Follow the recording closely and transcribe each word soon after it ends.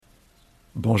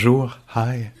Bonjour,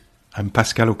 hi, I'm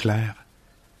Pascal Auclair.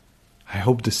 I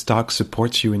hope this talk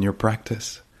supports you in your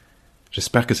practice.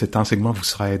 J'espère que cet enseignement vous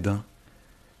sera aidant.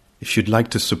 If you'd like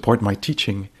to support my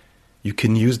teaching, you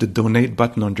can use the donate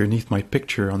button underneath my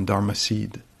picture on Dharma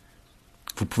Seed.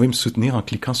 Vous pouvez me soutenir en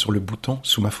cliquant sur le bouton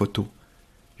sous ma photo.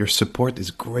 Your support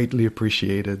is greatly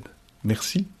appreciated.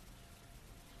 Merci.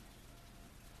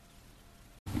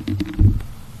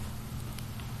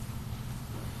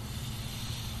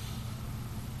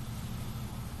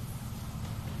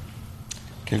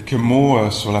 Quelques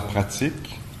mots sur la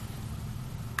pratique.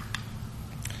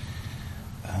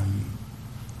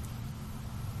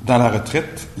 Dans la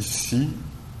retraite, ici,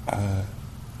 on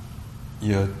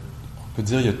peut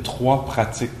dire il y a trois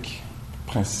pratiques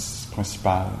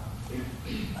principales.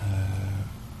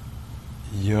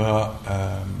 Il y a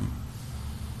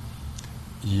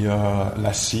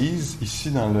l'assise,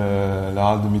 ici dans la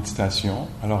halle de méditation.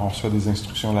 Alors on reçoit des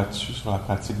instructions là-dessus sur la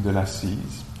pratique de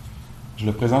l'assise. Je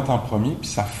le présente en premier, puis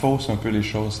ça fausse un peu les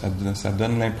choses. Ça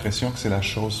donne l'impression que c'est la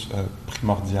chose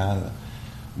primordiale.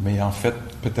 Mais en fait,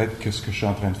 peut-être que ce que je suis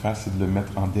en train de faire, c'est de le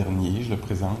mettre en dernier. Je le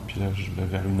présente, puis là, je vais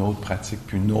vers une autre pratique,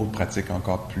 puis une autre pratique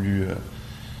encore plus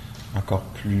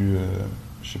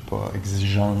je sais pas,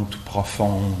 exigeante ou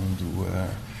profonde.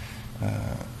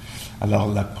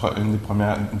 Alors, une des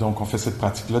premières... Donc, on fait cette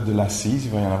pratique-là de l'assise.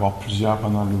 Il va y en avoir plusieurs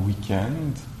pendant le week-end.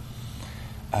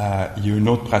 Il y a une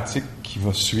autre pratique qui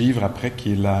va suivre après,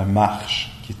 qui est la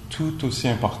marche, qui est tout aussi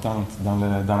importante dans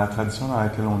la tradition dans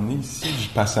laquelle on est ici,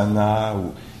 Vipassana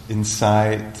ou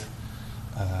Insight.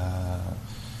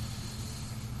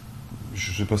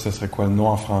 Je ne sais pas ce serait quoi le nom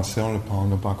en français, on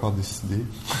n'a pas encore décidé.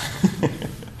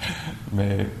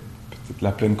 Mais peut-être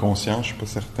la pleine conscience, je ne suis pas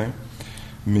certain.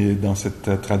 Mais dans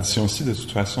cette tradition-ci, de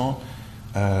toute façon,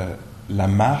 la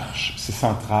marche, c'est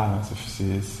central.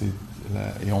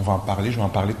 Et on va en parler, je vais en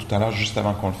parler tout à l'heure, juste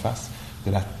avant qu'on le fasse,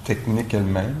 de la technique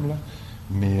elle-même, là.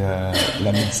 Mais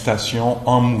la méditation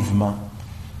en mouvement.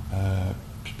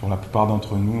 Puis pour la plupart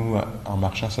d'entre nous, en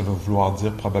marchant, ça va vouloir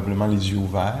dire probablement les yeux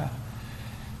ouverts.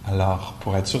 Alors,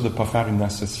 pour être sûr de ne pas faire une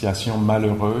association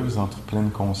malheureuse entre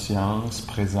pleine conscience,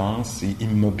 présence et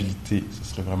immobilité, ce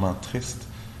serait vraiment triste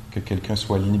que quelqu'un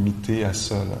soit limité à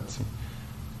ça, là, tu sais.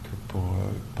 Pour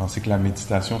penser que la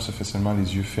méditation se fait seulement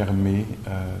les yeux fermés,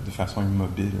 de façon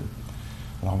immobile.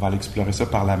 Alors, on va aller explorer ça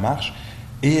par la marche.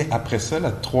 Et après ça,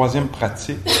 la troisième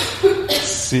pratique,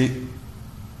 c'est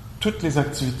toutes les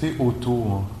activités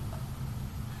autour.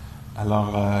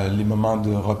 Alors, les moments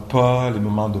de repas, les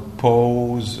moments de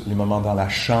pause, les moments dans la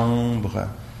chambre,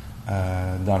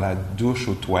 dans la douche,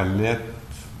 aux toilettes,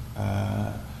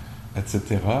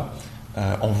 etc.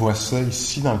 On voit ça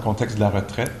ici dans le contexte de la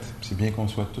retraite. C'est bien qu'on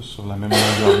soit tous sur la même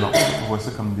longueur d'onde. On voit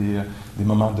ça comme des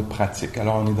moments de pratique.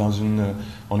 Alors,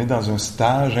 on est dans un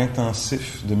stage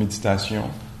intensif de méditation.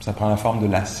 Ça prend la forme de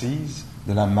l'assise,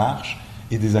 de la marche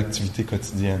et des activités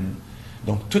quotidiennes.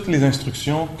 Donc, toutes les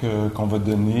instructions qu'on va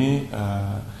donner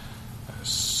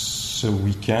ce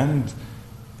week-end,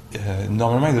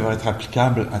 normalement, elles devraient être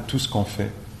applicables à tout ce qu'on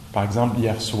fait. Par exemple,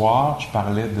 hier soir, je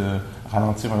parlais de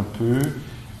ralentir un peu,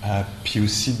 puis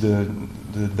aussi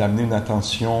d'amener une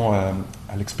attention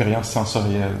à l'expérience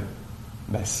sensorielle.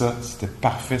 Ben ça, c'était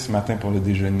parfait ce matin pour le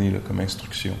déjeuner, là, comme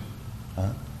instruction. Hein?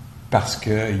 Parce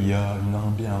qu'il y a une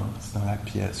ambiance dans la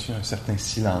pièce, il y a un certain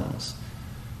silence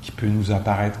qui peut nous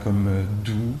apparaître comme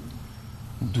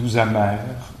doux amer,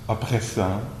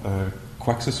 oppressant,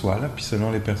 quoi que ce soit. Là. Puis selon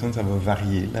les personnes, ça va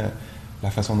varier, la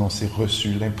façon dont c'est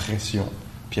reçu, l'impression.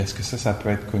 Puis est-ce que ça peut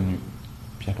être connu?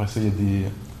 Puis après ça, il y a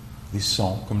des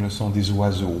sons, comme le son des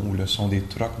oiseaux ou le son des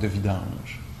trocs de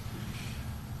vidange.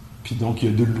 Puis donc, il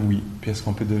y a de l'ouïe. Puis est-ce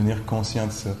qu'on peut devenir conscient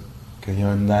de ça? Qu'il y a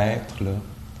un être, là,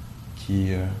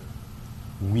 qui est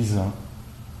ouisant,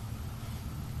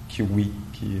 qui ouïe,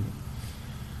 qui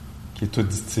est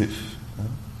auditif. Hein?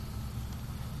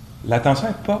 L'attention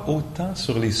n'est pas autant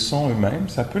sur les sons eux-mêmes,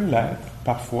 ça peut l'être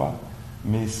parfois,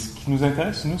 mais ce qui nous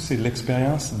intéresse, nous, c'est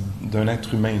l'expérience d'un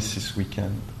être humain ici ce week-end.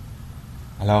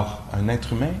 Alors, un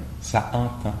être humain, ça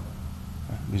entend.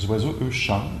 Les oiseaux, eux,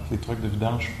 chantent. Les trucs de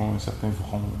vidange font un certain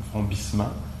vrombissement.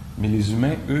 Mais les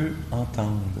humains, eux,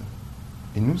 entendent.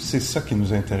 Et nous, c'est ça qui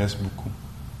nous intéresse beaucoup.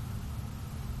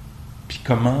 Puis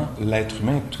comment l'être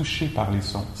humain est touché par les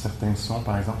sons. Certains sons,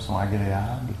 par exemple, sont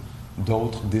agréables,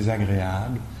 d'autres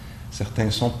désagréables. Certains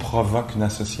sons provoquent une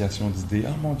association d'idées. «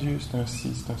 Ah, mon Dieu, c'est un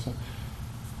ci, c'est un ça.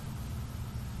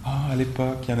 Ah, à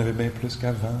l'époque, il y en avait bien plus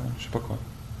qu'avant. » Je sais pas quoi.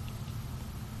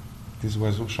 Des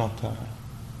oiseaux chanteurs.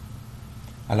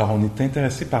 Alors, on est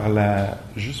intéressé par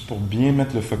juste pour bien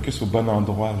mettre le focus au bon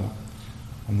endroit,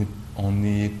 là. On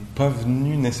n'est pas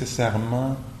venu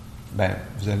nécessairement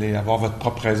vous allez avoir votre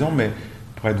propre raison mais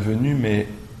pour être venu, mais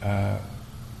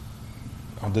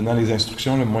en donnant les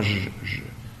instructions, là, moi, je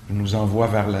nous envoie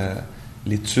vers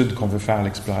l'étude qu'on veut faire,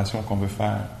 l'exploration qu'on veut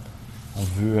faire.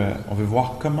 On veut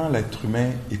voir comment l'être humain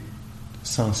est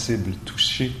sensible,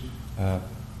 touché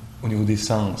au niveau des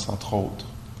sens, entre autres.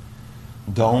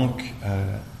 Donc,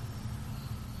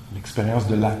 l'expérience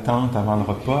de l'attente avant le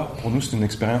repas, pour nous, c'est une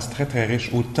expérience très, très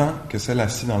riche, autant que celle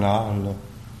assise dans la hall.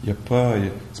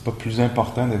 C'est pas plus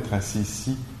important d'être assis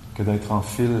ici que d'être en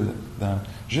file,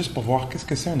 juste pour voir qu'est-ce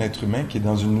que c'est un être humain qui est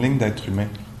dans une ligne d'être humain.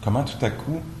 Comment tout à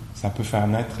coup, ça peut faire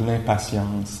naître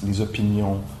l'impatience, les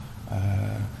opinions,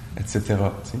 etc.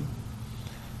 Tu sais?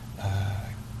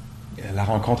 La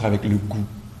rencontre avec le goût.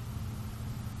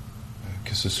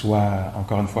 Que ce soit,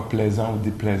 encore une fois, plaisant ou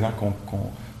déplaisant,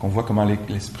 qu'on voit comment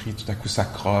l'esprit tout à coup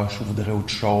s'accroche, ou voudrait autre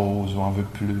chose, ou en veut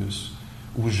plus,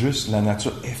 ou juste la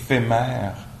nature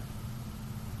éphémère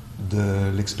de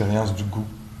l'expérience du goût.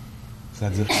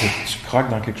 C'est-à-dire que tu croques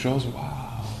dans quelque chose, waouh!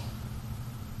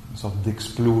 Une sorte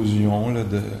d'explosion là,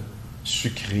 de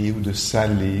sucré, ou de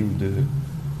salé, ou de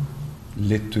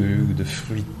laiteux, ou de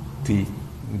fruité,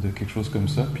 ou de quelque chose comme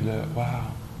ça. Puis là, waouh!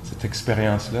 Cette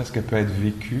expérience-là, est-ce qu'elle peut être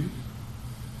vécue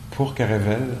pour qu'elle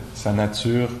révèle sa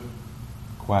nature,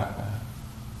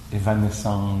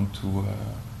 évanescente ou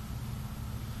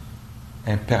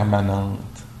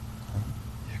impermanente.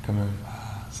 Il y a comme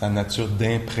sa nature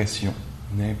d'impression,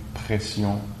 une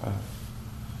impression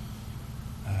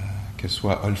qu'elle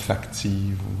soit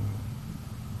olfactive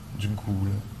ou du goût.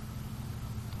 Là.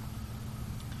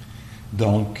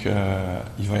 Donc,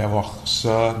 il va y avoir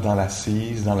ça dans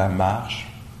l'assise, dans la marche.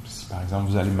 Si par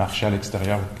exemple vous allez marcher à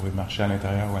l'extérieur, vous pouvez marcher à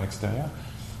l'intérieur ou à l'extérieur.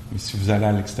 Mais si vous allez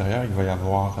à l'extérieur, il va y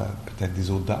avoir peut-être des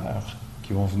odeurs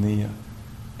qui vont venir.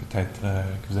 Peut-être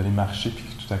que vous allez marcher, puis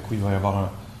que tout à coup, il va y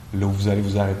avoir là où vous allez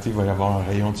vous arrêter, il va y avoir un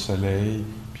rayon de soleil,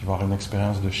 puis il va y avoir une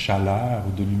expérience de chaleur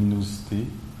ou de luminosité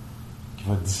qui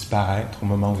va disparaître au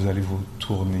moment où vous allez vous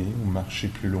tourner ou marcher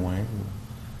plus loin,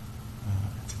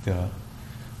 etc.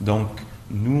 Donc,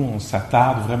 nous, on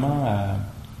s'attarde vraiment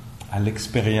à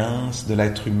l'expérience de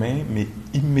l'être humain, mais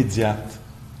immédiate.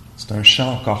 C'est un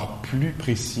champ encore plus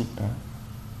précis. Hein?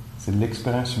 C'est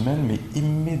l'expérience humaine, mais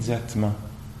immédiatement.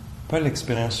 Pas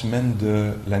l'expérience humaine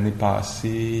de l'année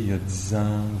passée, il y a 10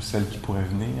 ans, ou celle qui pourrait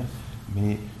venir,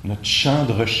 mais notre champ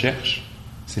de recherche,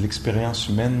 c'est l'expérience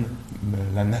humaine,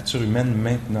 la nature humaine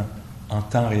maintenant, en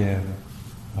temps réel.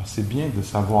 Alors c'est bien de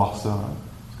savoir ça, hein?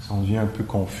 Parce que si on devient un peu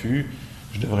confus,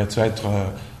 je devrais-tu être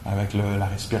avec la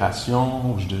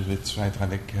respiration, ou je devrais-tu être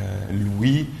avec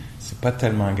l'ouïe? C'est pas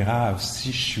tellement grave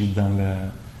si je suis dans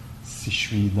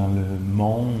le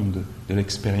monde de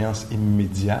l'expérience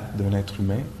immédiate d'un être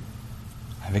humain,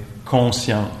 avec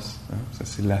conscience. Hein? Ça,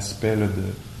 c'est l'aspect là,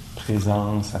 de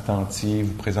présence attentive,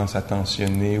 ou présence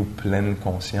attentionnée, ou pleine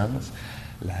conscience.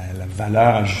 La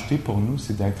valeur ajoutée pour nous,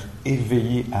 c'est d'être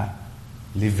éveillé à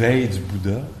l'éveil du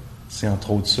Bouddha. C'est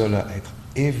entre autres ça, là, être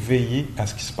éveillé à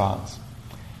ce qui se passe.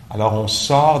 Alors, on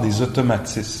sort des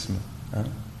automatismes. Hein?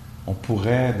 On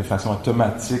pourrait, de façon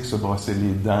automatique, se brosser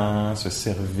les dents, se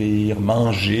servir,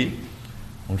 manger.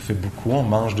 On le fait beaucoup, on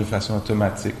mange de façon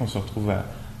automatique. On se retrouve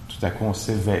tout à coup, on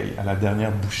s'éveille à la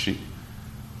dernière bouchée,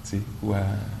 tu sais, ou à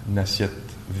une assiette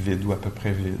vide, ou à peu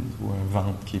près vide, ou un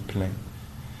ventre qui est plein.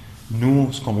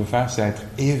 Nous, ce qu'on veut faire, c'est être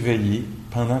éveillé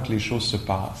pendant que les choses se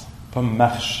passent. Pas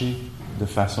marcher de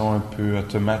façon un peu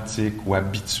automatique ou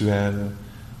habituelle.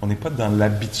 On n'est pas dans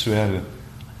l'habituel.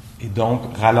 Et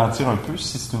donc, ralentir un peu,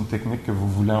 si c'est une technique que vous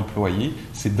voulez employer,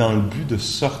 c'est dans le but de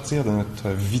sortir de notre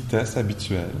vitesse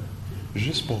habituelle,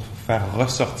 juste pour faire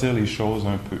ressortir les choses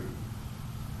un peu.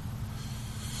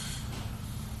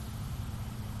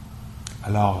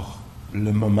 Alors,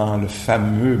 le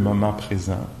fameux moment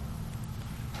présent,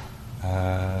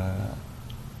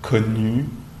 connu,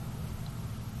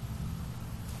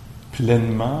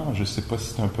 pleinement, je ne sais pas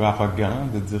si c'est un peu arrogant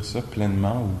de dire ça,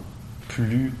 pleinement, ou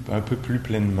un peu plus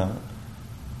pleinement.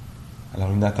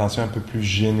 Alors, une attention un peu plus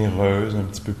généreuse, un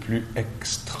petit peu plus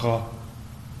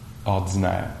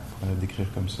extraordinaire, on va le décrire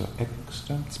comme ça.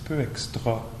 C'est un petit peu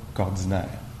extraordinaire.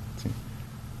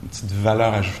 Une petite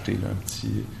valeur ajoutée, là,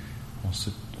 on se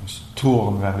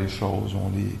tourne vers les choses, on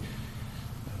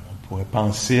pourrait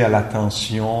penser à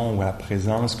l'attention ou à la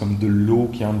présence comme de l'eau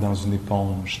qui entre dans une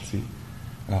éponge, tu sais.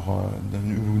 Alors,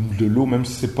 de l'eau, même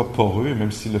si c'est pas poreux,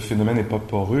 même si le phénomène n'est pas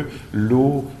poreux,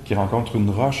 l'eau qui rencontre une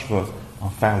roche va en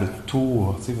faire le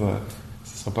tour, tu sais,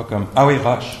 ce sera pas comme, ah oui,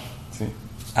 roche, tu sais,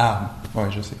 ah, ouais,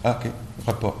 je sais, ah, ok,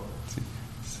 repas, tu sais.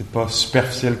 C'est pas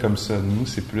superficiel comme ça, nous,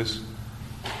 c'est plus,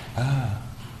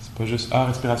 c'est pas juste,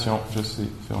 respiration, je sais, ça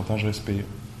fait longtemps que je respire.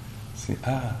 C'est,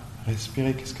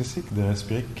 Respirer, qu'est-ce que c'est que de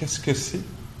respirer? Qu'est-ce que c'est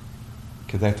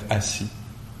que d'être assis?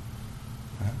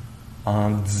 Hein? En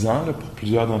 10 ans, là, pour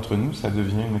plusieurs d'entre nous, ça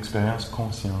devient une expérience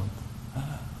consciente. Ah,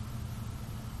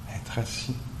 être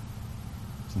assis,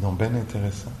 c'est donc bien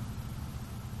intéressant.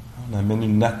 On amène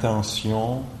une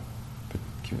attention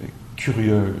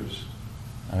curieuse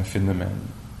à un phénomène.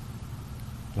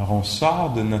 Alors on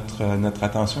sort de notre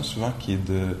attention souvent qui est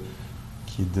de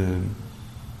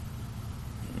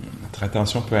notre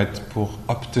attention peut être pour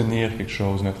obtenir quelque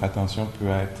chose, notre attention peut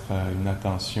être une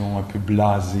attention un peu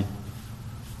blasée.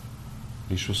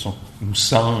 Les choses nous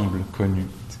semblent connues.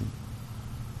 T'sais.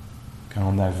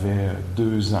 Quand on avait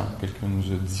 2 ans, quelqu'un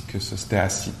nous a dit que ça c'était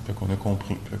assis, puis qu'on a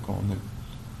compris, puis qu'on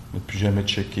n'a plus jamais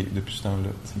checké depuis ce temps-là.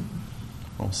 T'sais.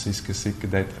 On sait ce que c'est que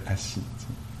d'être assis. T'sais.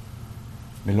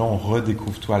 Mais là, on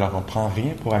redécouvre tout. Alors, on ne prend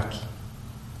rien pour acquis.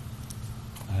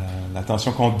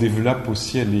 L'attention qu'on développe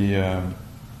aussi, elle est...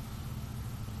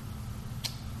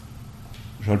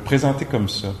 je vais le présenter comme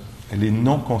ça. Elle est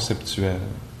non conceptuelle.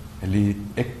 Elle est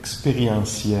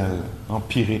expérientielle,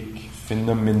 empirique,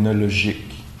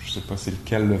 phénoménologique. Je ne sais pas c'est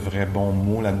lequel le vrai bon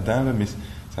mot là-dedans, là, mais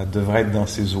ça devrait être dans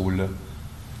ces eaux-là.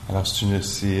 Alors,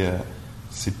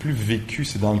 c'est plus vécu,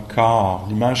 c'est dans le corps.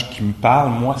 L'image qui me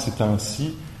parle, moi, ces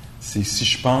temps-ci, c'est si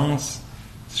je pense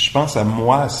à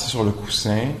moi assis sur le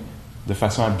coussin, de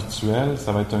façon habituelle,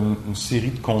 ça va être une série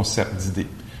de concepts, d'idées.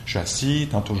 Je suis assis,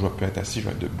 tantôt je vais plus être assis, je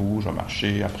vais être debout, je vais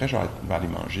marcher, après je vais aller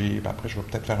manger, puis après je vais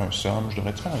peut-être faire un somme, je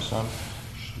devrais faire un somme,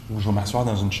 ou je vais m'asseoir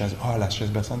dans une chaise. Ah, la chaise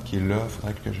baissante qui est là, il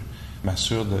faudrait que je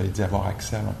m'assure d'y avoir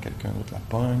accès avant que quelqu'un d'autre la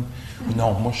pogne. Ou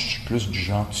non, moi je suis plus du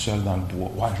genre tout seul dans le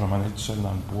bois. Ouais, je vais m'en aller tout seul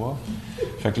dans le bois.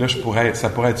 Fait que là, ça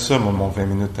pourrait être ça, mon 20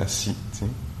 minutes assis, tu sais.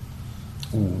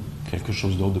 Ou quelque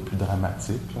chose d'autre de plus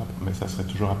dramatique, là, mais ça serait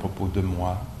toujours à propos de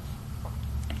moi.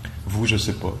 Vous, je ne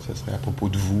sais pas, ça serait à propos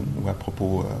de vous ou à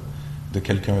propos de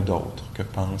quelqu'un d'autre, que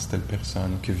pense telle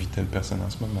personne, que vit telle personne en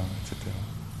ce moment, etc.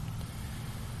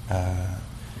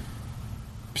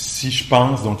 Puis si je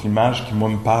pense, donc l'image qui moi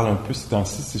me parle un peu ces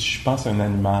temps-ci, c'est si je pense à un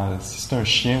animal, si c'est un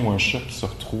chien ou un chat qui se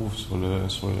retrouve sur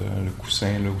le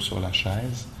coussin là, ou sur la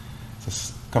chaise,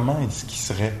 comment est-ce qu'il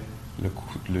serait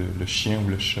le chien ou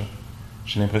le chat?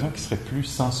 J'ai l'impression qu'il serait plus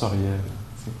sensoriel.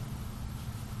 T'sais.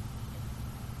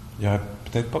 Il n'y aurait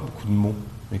peut-être pas beaucoup de mots,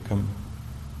 mais comme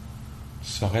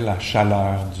ça aurait la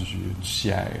chaleur du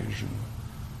siège,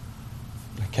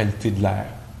 ou la qualité de l'air.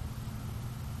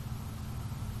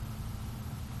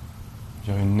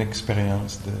 Il y aurait une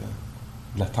expérience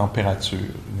de la température,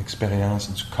 une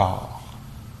expérience du corps,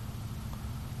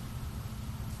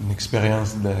 une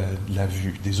expérience de la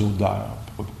vue, des odeurs,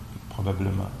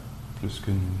 probablement, plus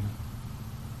que nous.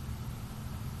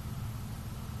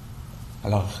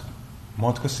 Alors,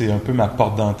 moi, en tout cas, c'est un peu ma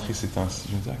porte d'entrée ces temps-ci.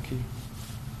 Je me dis, OK,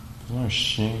 faisons un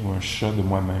chien ou un chat de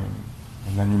moi-même,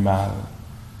 un animal.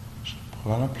 Je serais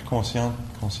probablement plus conscient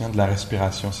de la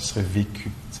respiration, ce serait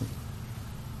vécu. T'sais.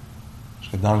 Je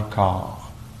serais dans le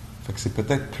corps. Fait que c'est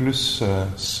peut-être plus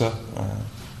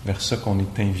vers ça qu'on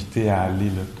est invité à aller,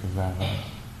 là, que vers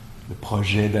le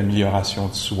projet d'amélioration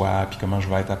de soi, puis comment je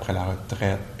vais être après la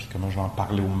retraite, puis comment je vais en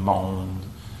parler au monde.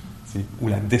 Ou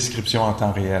la description en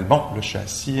temps réel. Bon, là, je suis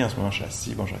assis, en ce moment, je suis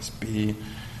assis, bon, je respire.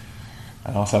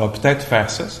 Alors, ça va peut-être faire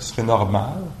ça, ce serait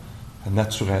normal,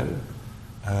 naturel,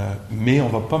 mais on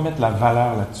ne va pas mettre la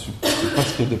valeur là-dessus. C'est pas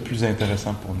ce qu'il y a de plus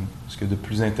intéressant pour nous. Ce qu'il y a de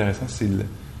plus intéressant, c'est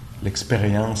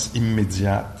l'expérience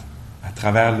immédiate, à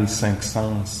travers les 5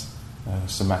 sens,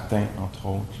 ce matin, entre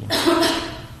autres. Là.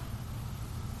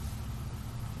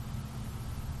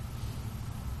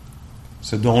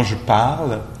 Ce dont je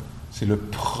parle, c'est le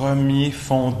premier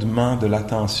fondement de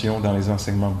l'attention dans les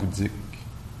enseignements bouddhiques.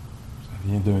 Ça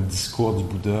vient d'un discours du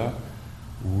Bouddha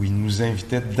où il nous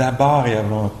invitait d'abord et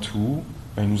avant tout,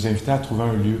 il nous invitait à trouver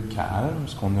un lieu calme,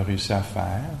 ce qu'on a réussi à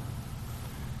faire,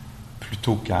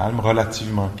 plutôt calme,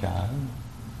 relativement calme.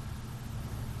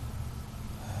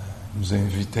 Il nous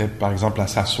invitait par exemple à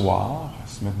s'asseoir, à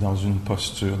se mettre dans une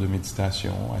posture de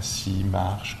méditation, assis,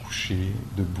 marche, couché,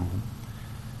 debout.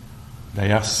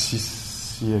 D'ailleurs, si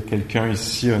quelqu'un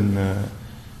ici a une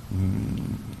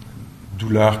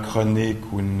douleur chronique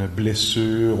ou une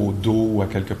blessure au dos ou à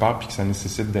quelque part, puis que ça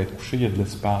nécessite d'être couché, il y a de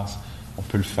l'espace. On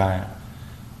peut le faire.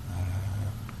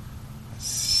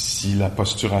 Si la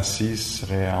posture assise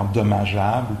serait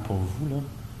endommageable pour vous,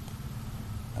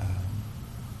 là,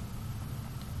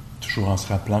 toujours en se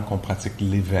rappelant qu'on pratique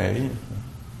l'éveil,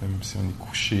 même si on est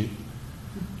couché,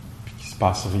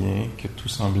 passe rien, que tout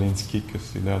semble indiquer que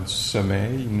c'est l'heure du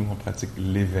sommeil. Nous, on pratique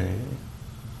l'éveil.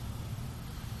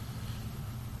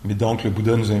 Mais donc, le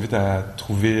Bouddha nous invite à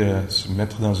se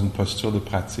mettre dans une posture de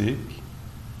pratique.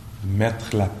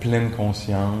 mettre la pleine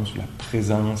conscience, la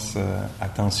présence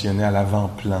attentionnée à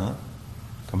l'avant-plan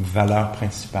comme valeur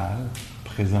principale,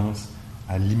 présence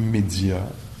à l'immédiat,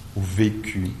 au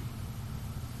vécu.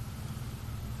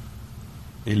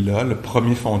 Et là, le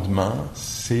premier fondement,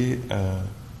 c'est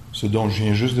ce dont je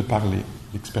viens juste de parler,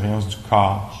 l'expérience du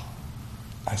corps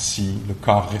assis, le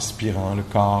corps respirant, le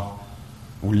corps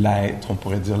ou l'être, on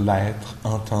pourrait dire l'être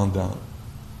entendant.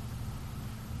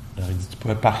 Alors il dit, tu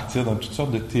pourrais partir dans toutes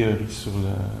sortes de théories sur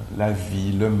la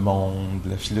vie, le monde,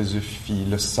 la philosophie,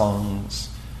 le sens,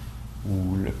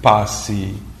 ou le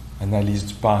passé, analyse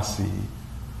du passé,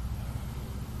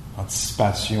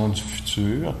 anticipation du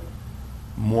futur.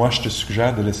 Moi, je te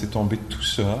suggère de laisser tomber tout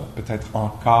ça, peut-être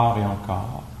encore et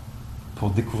encore,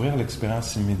 pour découvrir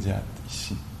l'expérience immédiate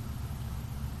ici.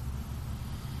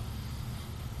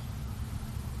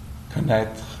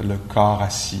 Connaître le corps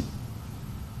assis,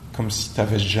 comme si tu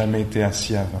n'avais jamais été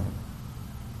assis avant.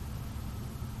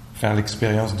 Faire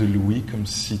l'expérience de l'ouïe, comme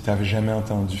si tu n'avais jamais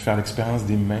entendu. Faire l'expérience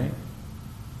des mains,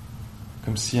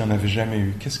 comme s'il n'y en avait jamais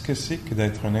eu. Qu'est-ce que c'est que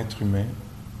d'être un être humain?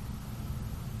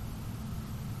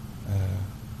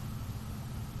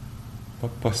 Pas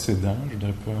possédant, je ne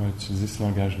voudrais pas utiliser ce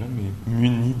langage-là, mais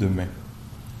muni de mains.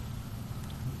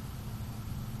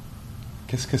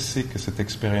 Qu'est-ce que c'est que cette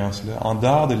expérience-là? En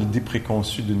dehors de l'idée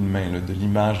préconçue d'une main, de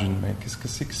l'image d'une main, qu'est-ce que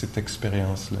c'est que cette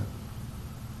expérience-là?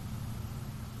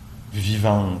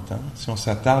 Vivante. Hein? Si on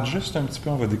s'attarde juste un petit peu,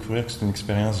 on va découvrir que c'est une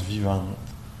expérience vivante.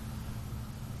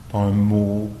 Pas un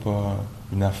mot, pas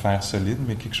une affaire solide,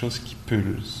 mais quelque chose qui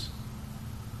pulse.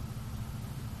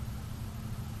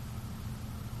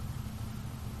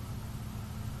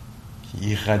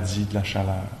 Qui irradie de la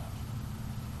chaleur.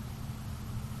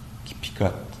 Qui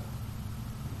picote.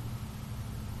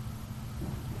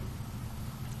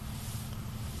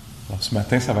 Alors ce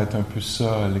matin, ça va être un peu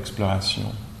ça,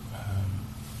 l'exploration.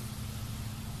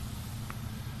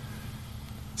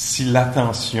 Si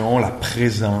l'attention, la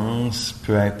présence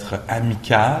peut être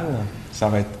amicale, ça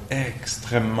va être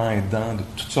extrêmement aidant de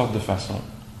toutes sortes de façons.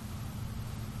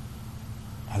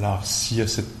 Alors, s'il y a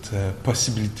cette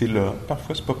possibilité-là,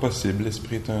 parfois c'est pas possible,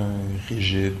 l'esprit est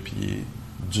rigide, puis il est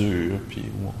dur, puis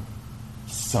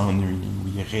il s'ennuie, ou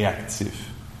il est réactif.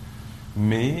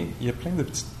 Mais il y a plein de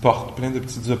petites portes, plein de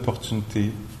petites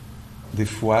opportunités. Des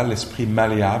fois, l'esprit est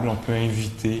malléable, on peut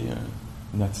inviter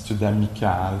une attitude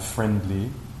amicale, friendly,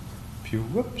 puis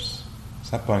oups,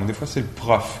 ça pogne. Des fois, c'est le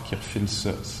prof qui refile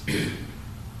ça.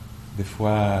 Des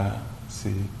fois,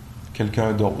 c'est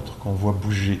quelqu'un d'autre qu'on voit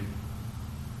bouger,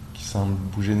 qui semble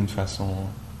bouger d'une façon,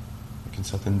 avec une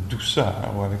certaine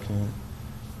douceur, ou avec un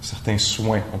certain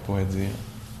soin, on pourrait dire.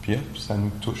 Puis hop, ça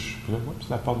nous touche. Puis là, oups,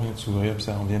 la porte vient de s'ouvrir, puis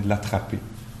on vient de l'attraper.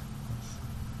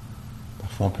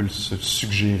 Parfois, on peut se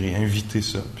suggérer, inviter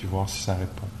ça, puis voir si ça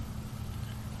répond.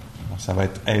 Alors, ça va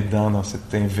être aidant dans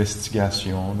cette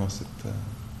investigation, dans cette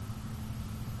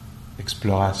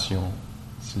exploration,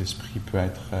 si l'esprit peut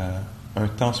être un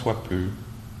tant soit peu,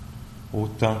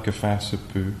 autant que faire se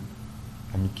peut,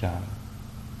 amical.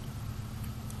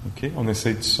 OK? On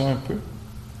essaye de ça un peu?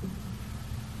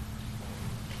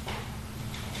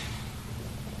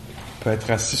 On peut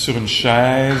être assis sur une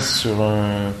chaise, sur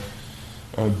un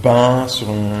banc, sur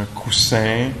un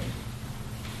coussin.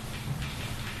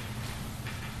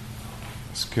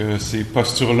 Ce que ces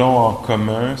postures-là ont en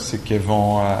commun, c'est qu'elles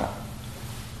vont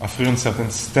offrir une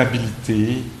certaine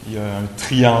stabilité. Il y a un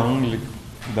triangle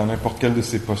dans n'importe quelle de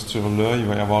ces postures-là. Il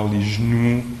va y avoir les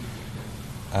genoux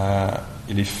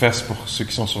et les fesses pour ceux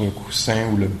qui sont sur le coussin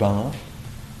ou le banc,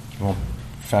 qui vont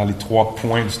faire les 3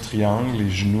 points du triangle,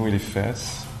 les genoux et les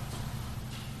fesses.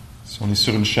 Si on est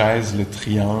sur une chaise, le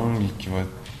triangle qui va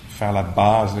faire la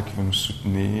base, là, qui va nous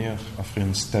soutenir, offrir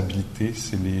une stabilité,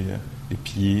 c'est les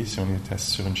pieds, si on est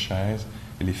assis sur une chaise,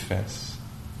 et les fesses.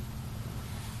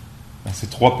 Dans ces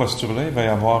 3 postures-là, il va y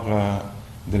avoir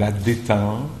de la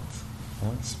détente. Hein?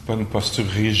 C'est pas une posture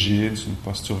rigide, c'est une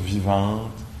posture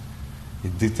vivante et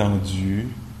détendue,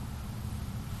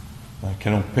 dans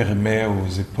laquelle on permet aux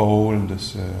épaules de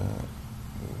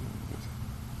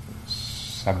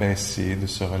s'abaisser, de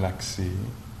se relaxer.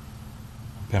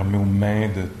 On permet aux mains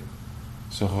de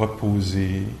se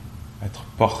reposer, être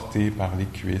portées par les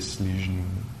cuisses, les genoux,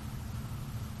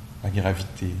 la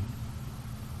gravité.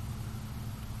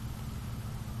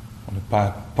 On n'a pas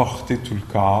à porter tout le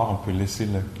corps, on peut laisser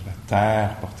la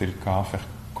terre porter le corps, faire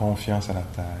confiance à la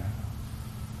terre.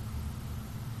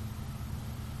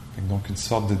 Donc une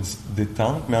sorte de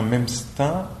détente, mais en même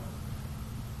temps,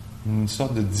 une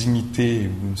sorte de dignité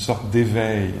ou une sorte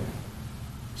d'éveil.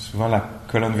 Souvent la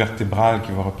colonne vertébrale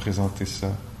qui va représenter ça.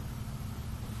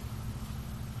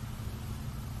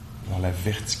 Alors la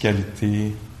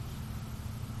verticalité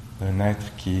d'un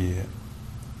être qui est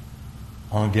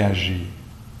engagé,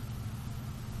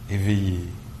 éveillé,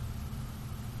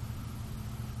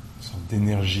 une sorte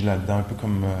d'énergie là-dedans, un peu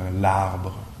comme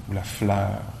l'arbre ou la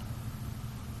fleur,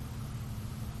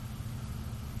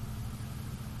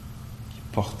 qui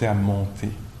est porté à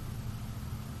monter.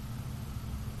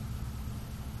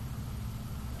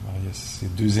 Alors il y a ces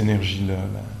deux énergies-là,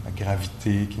 la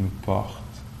gravité qui nous porte,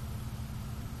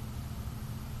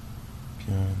 puis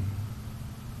une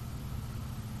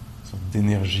sorte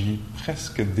d'énergie,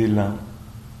 presque d'élan,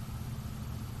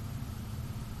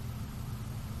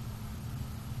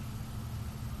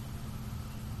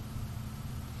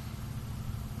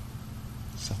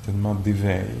 certainement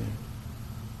d'éveil.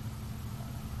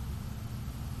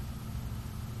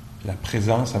 Puis la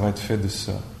présence, ça va être fait de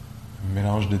ça, un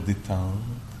mélange de détente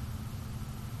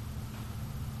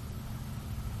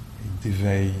et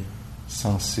d'éveil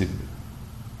sensible.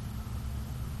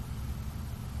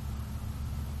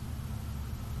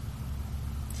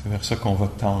 C'est vers ça qu'on va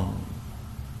tendre.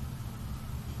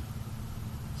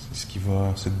 C'est ce qui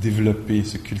va se développer,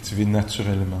 se cultiver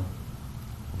naturellement.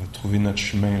 On va trouver notre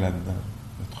chemin là-dedans,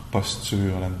 notre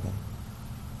posture là-dedans.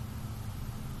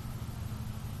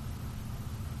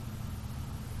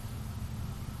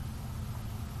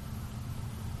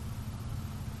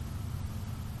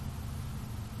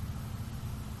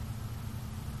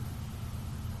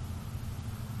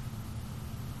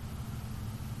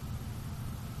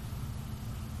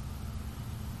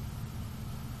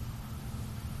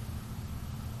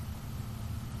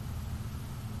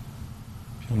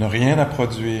 On n'a rien à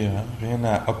produire, hein, rien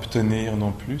à obtenir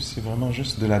non plus, c'est vraiment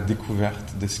juste de la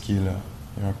découverte de ce qui est là.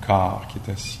 Il y a un corps qui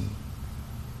est assis,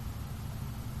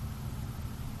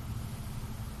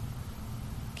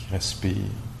 qui respire.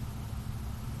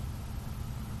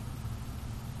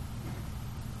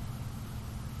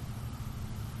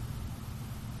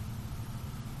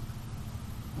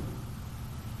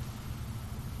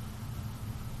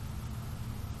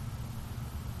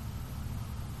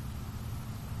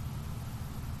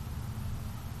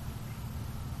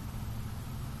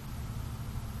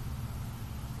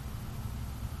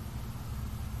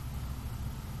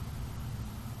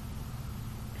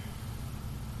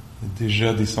 Il y a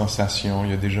déjà des sensations,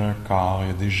 il y a déjà un corps, il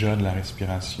y a déjà de la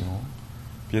respiration.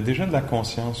 Puis il y a déjà de la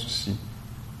conscience aussi.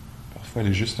 Parfois, elle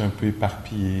est juste un peu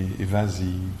éparpillée,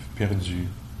 évasive, perdue,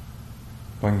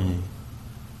 pognée.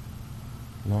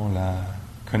 Là, on la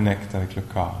connecte avec le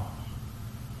corps.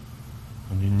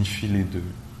 On unifie les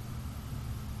deux.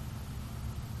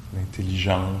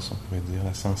 L'intelligence, on pourrait dire,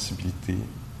 la sensibilité,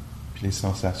 puis les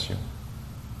sensations.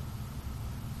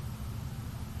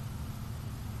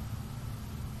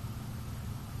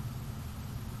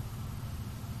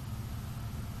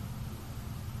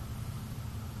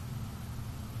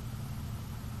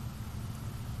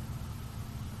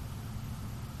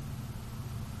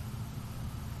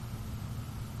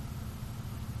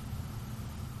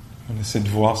 On essaie de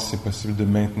voir si c'est possible de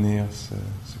maintenir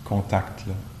ce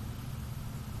contact-là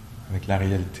avec la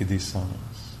réalité des sens.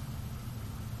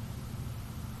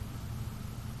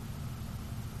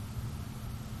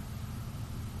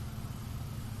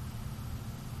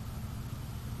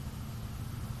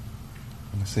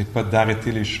 On n'essaie pas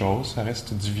d'arrêter les choses, ça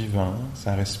reste du vivant,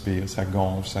 ça respire, ça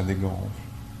gonfle, ça dégonfle.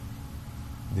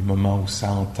 Des moments où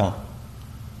ça entend.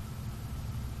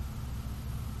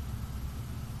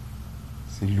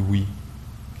 C'est l'ouïe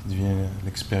qui devient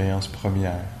l'expérience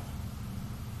première.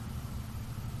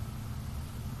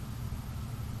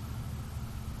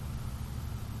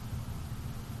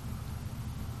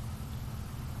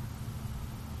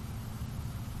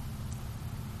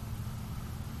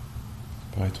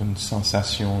 Ça peut être une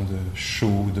sensation de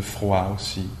chaud, de froid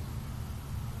aussi,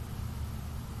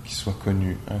 qui soit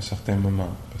connue à un certain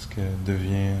moment, parce qu'elle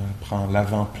prend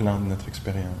l'avant-plan de notre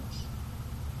expérience.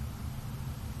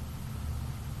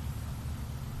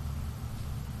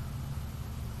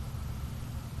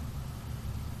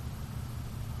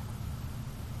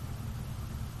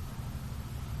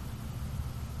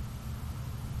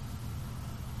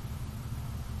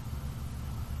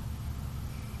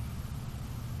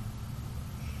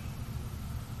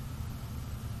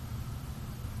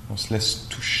 On se laisse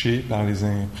toucher par les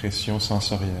impressions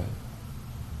sensorielles.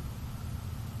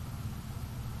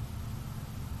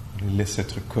 On les laisse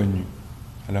être connues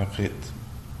à leur rythme.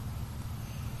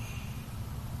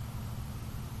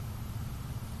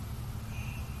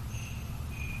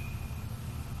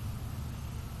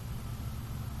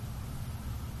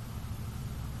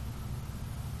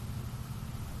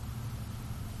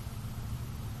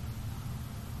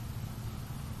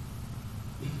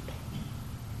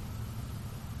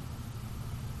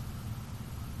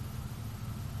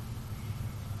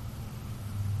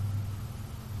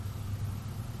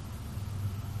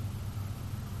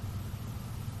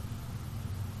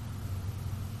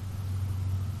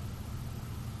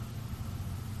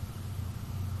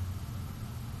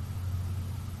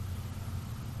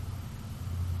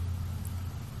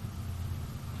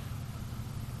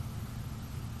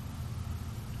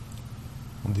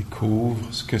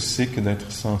 Découvre ce que c'est que d'être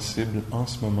sensible en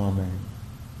ce moment même.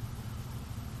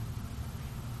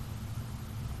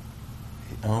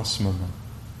 Et en ce moment.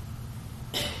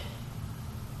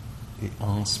 Et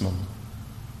en ce moment.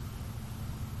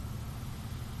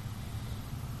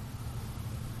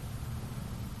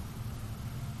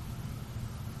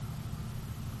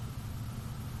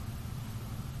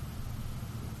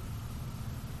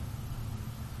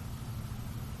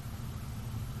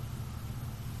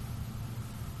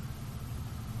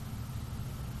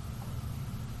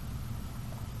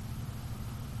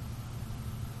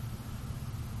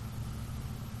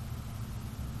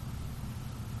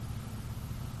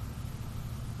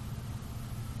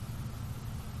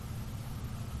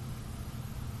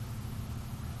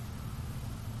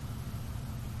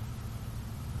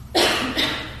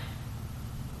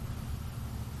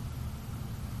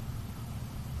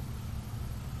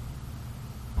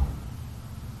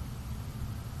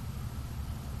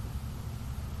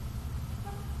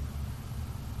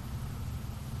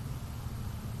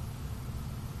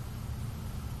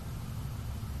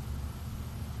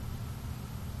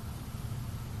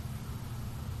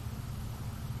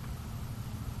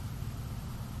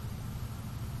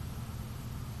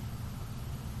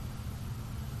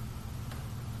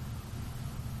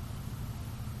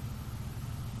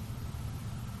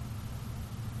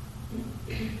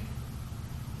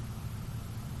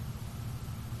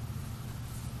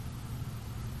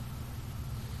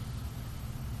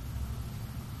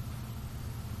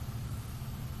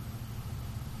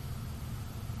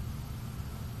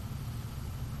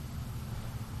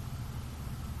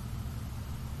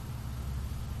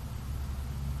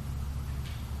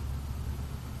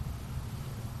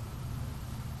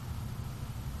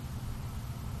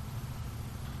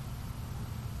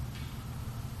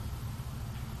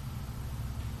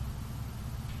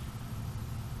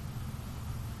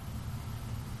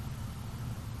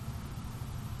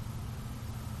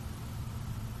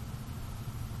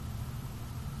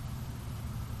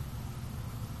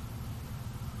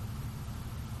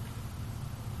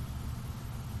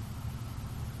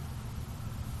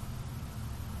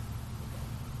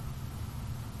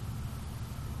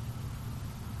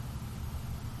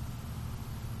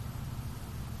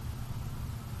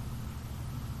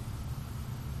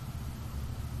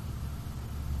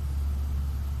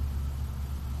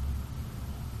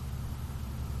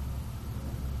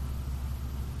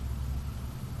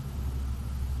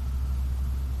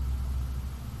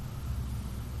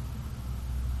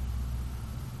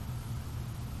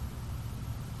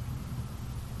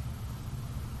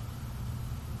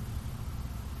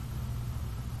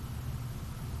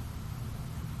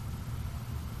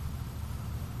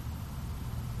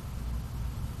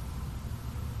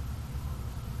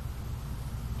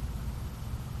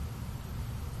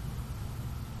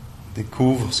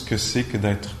 Découvre ce que c'est que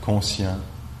d'être conscient,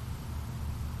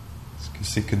 ce que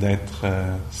c'est que d'être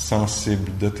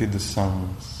sensible, doté de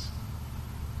sens.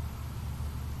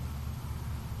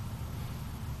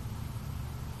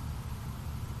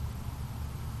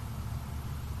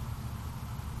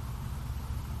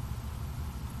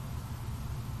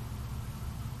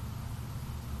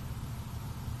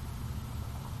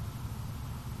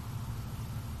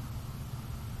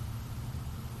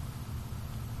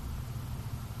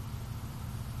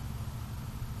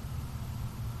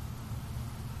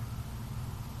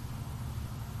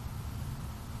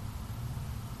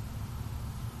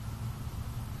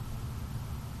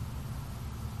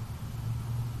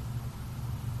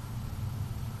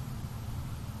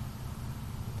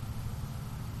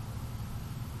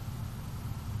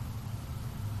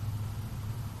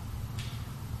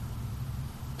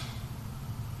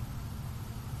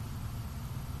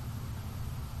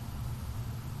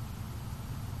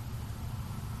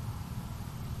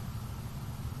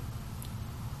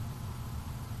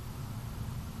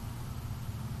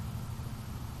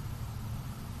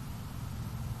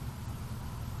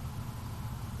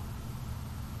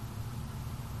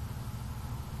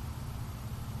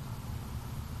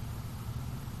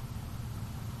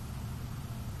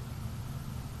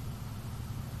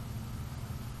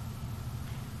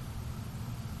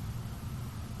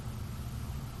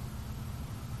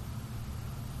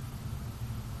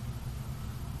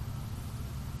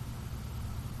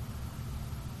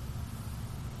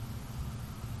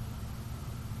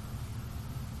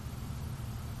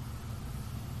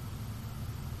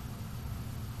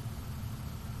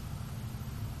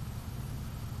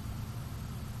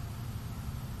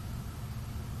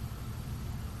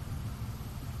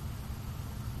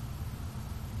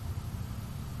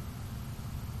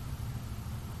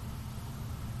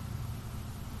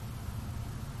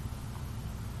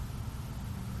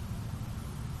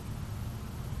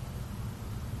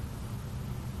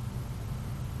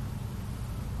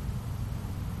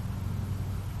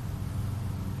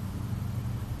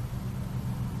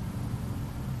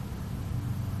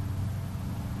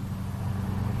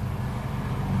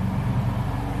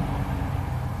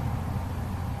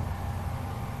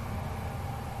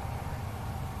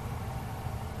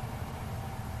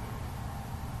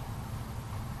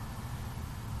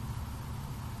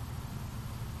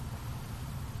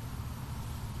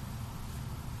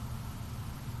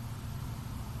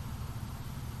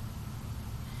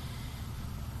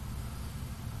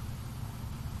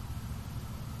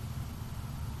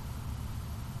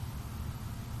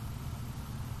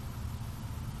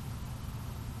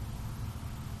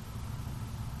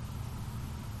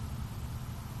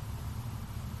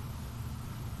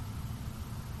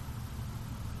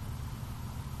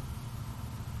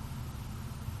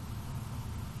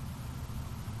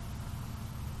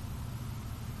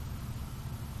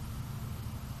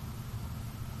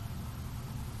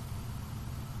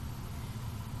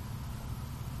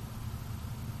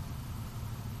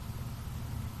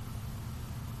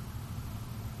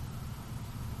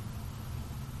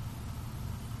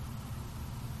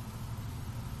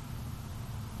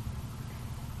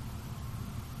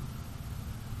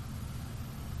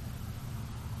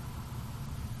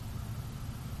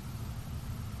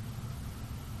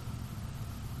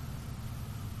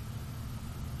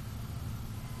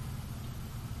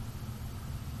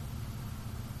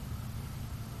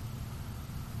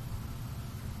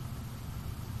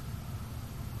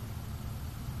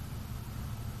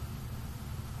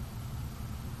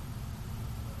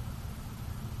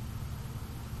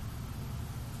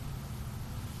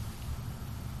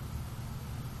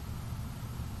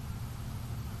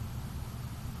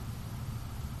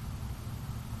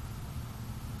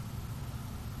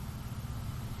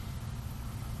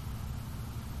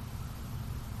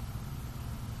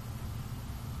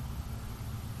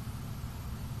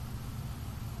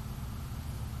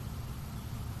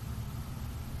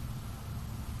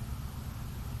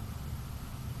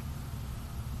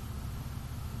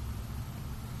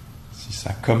 si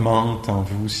ça commente en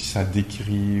vous, si ça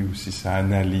décrit, ou si ça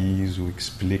analyse, ou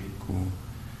explique, ou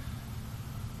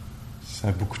si ça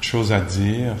a beaucoup de choses à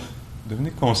dire.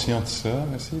 Devenez conscient de ça,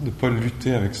 essayez de ne pas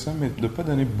lutter avec ça, mais de ne pas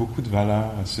donner beaucoup de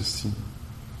valeur à ceci.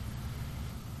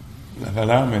 La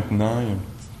valeur maintenant, il y a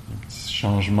un petit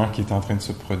changement qui est en train de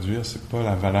se produire, c'est pas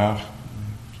la valeur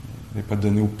qui n'est pas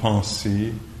donnée aux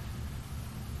pensées,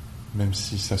 même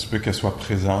si ça se peut qu'elle soit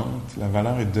présente, la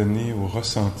valeur est donnée au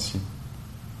ressenti.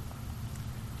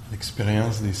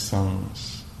 L'expérience des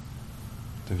sens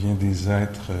devient des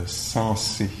êtres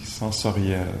sensés,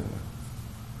 sensoriels.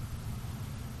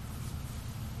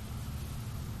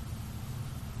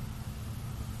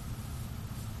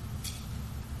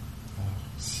 Alors,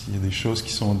 s'il y a des choses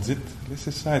qui sont dites,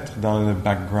 laissez ça être dans le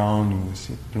background ou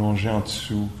essayez de plonger en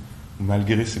dessous. Ou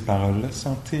malgré ces paroles-là,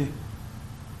 sentez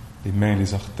les mains,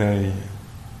 les orteils.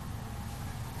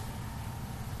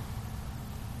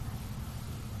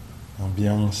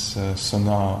 Ambiance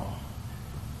sonore.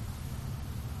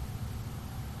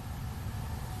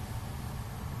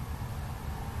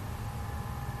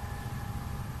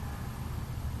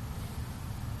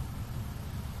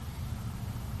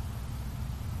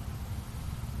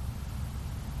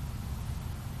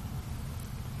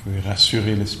 Vous pouvez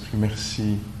rassurer l'esprit.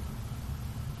 Merci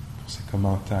pour ces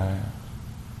commentaires.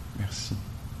 Merci.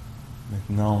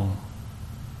 Maintenant,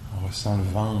 on ressent le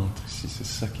ventre ici. C'est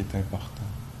ça qui est important.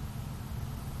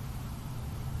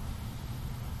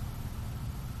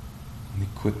 On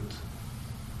écoute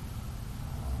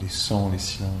les sons, les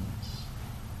silences.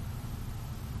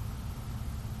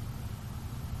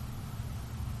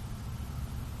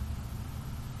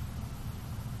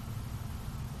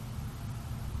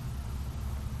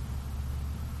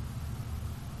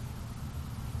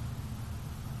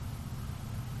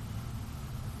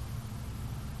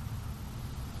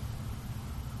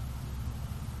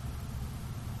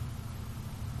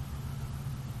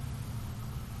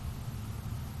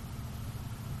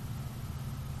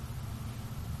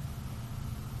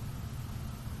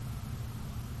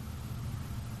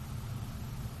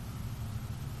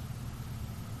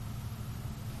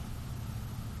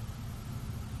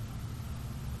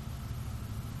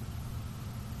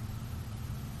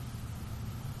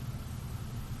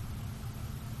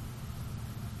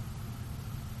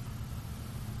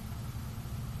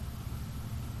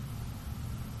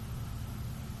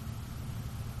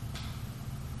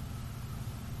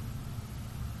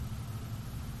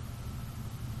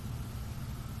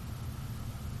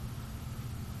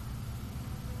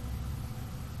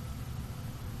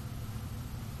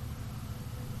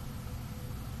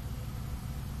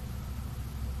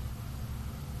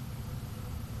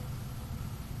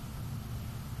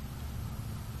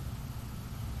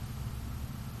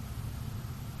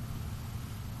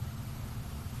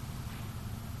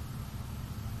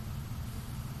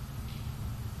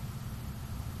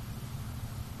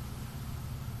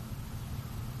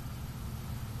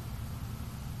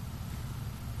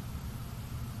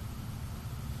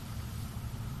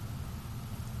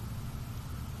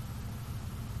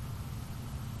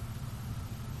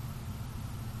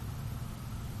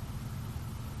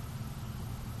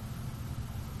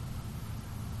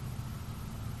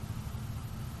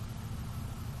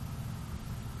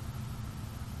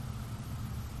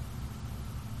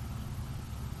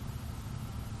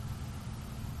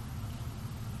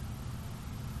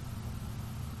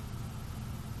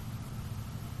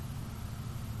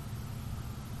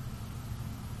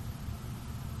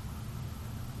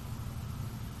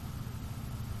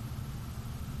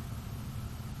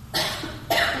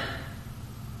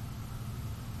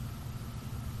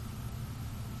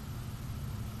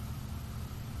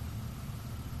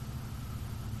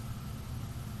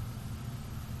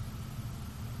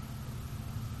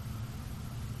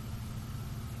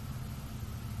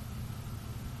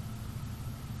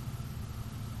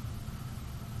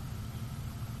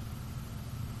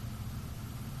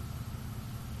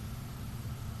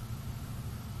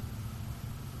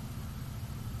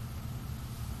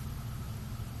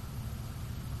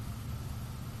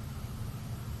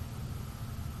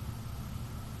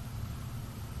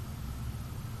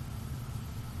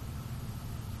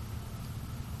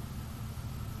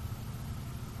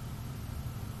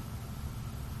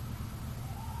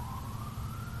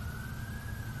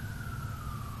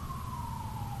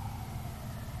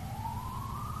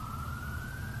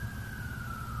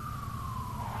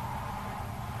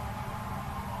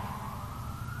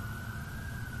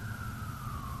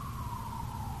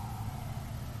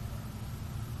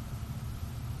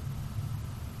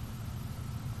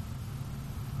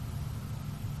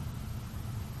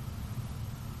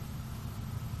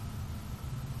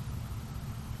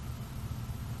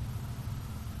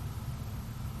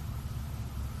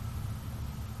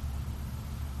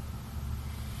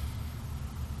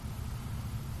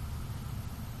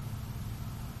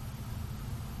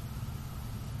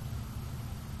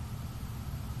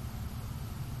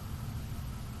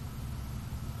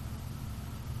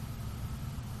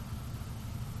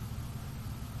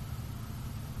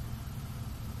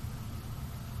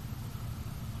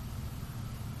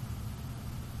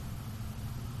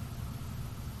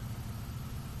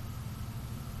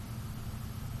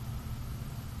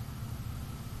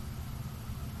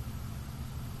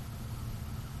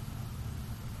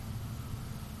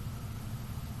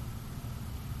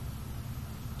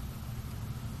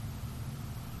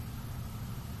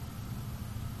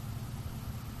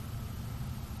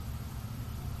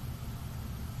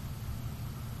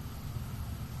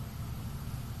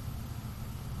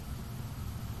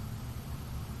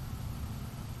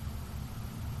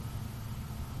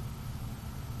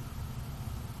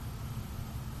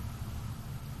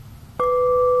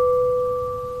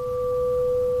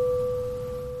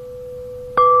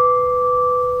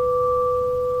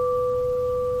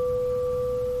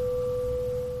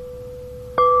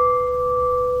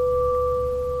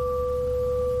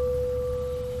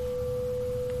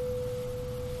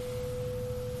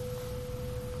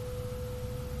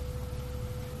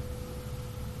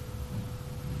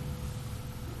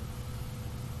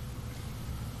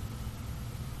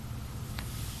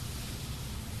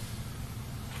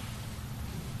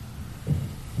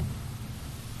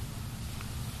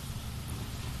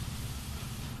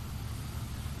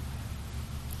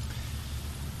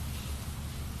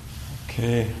 OK.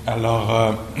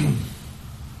 Alors,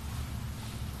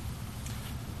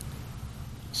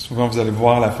 souvent vous allez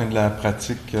voir à la fin de la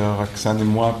pratique, Roxane et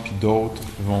moi, puis d'autres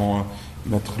vont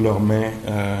mettre leurs mains,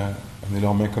 donner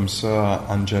leurs mains comme ça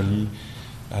à Anjali.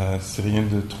 C'est rien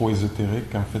de trop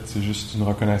ésotérique. En fait, c'est juste une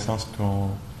reconnaissance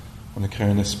qu'on a créé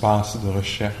un espace de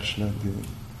recherche là,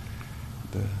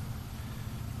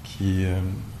 qui est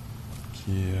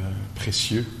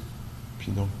précieux.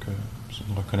 Puis donc, c'est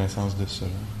une reconnaissance de ça,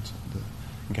 là, une sorte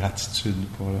de gratitude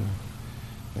pour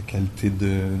la qualité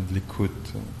de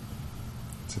l'écoute,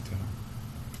 etc.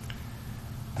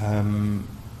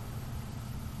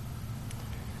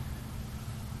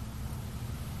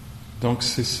 Donc,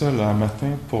 c'est ça, là, un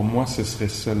matin, pour moi, ce serait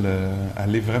ça,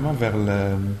 aller vraiment vers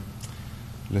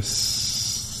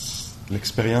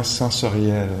l'expérience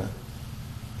sensorielle,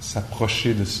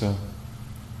 s'approcher de ça.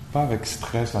 Pas avec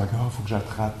stress, avec « oh, il faut que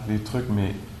j'attrape les trucs »,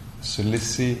 mais se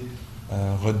laisser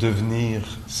redevenir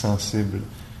sensible.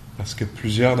 Parce que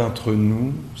plusieurs d'entre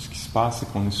nous, ce qui se passe,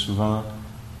 c'est qu'on est souvent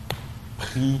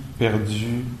pris,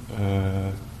 perdu,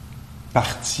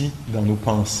 parti dans nos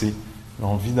pensées.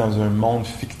 On vit dans un monde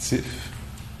fictif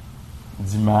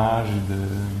d'images et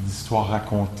d'histoires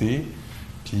racontées,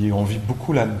 puis on vit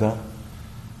beaucoup là-dedans.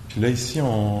 Puis là, ici,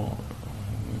 on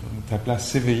est appelé à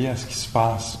s'éveiller à ce qui se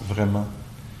passe vraiment.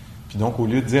 Puis donc, au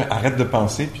lieu de dire « arrête de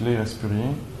penser », puis là, il ne reste plus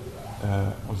rien,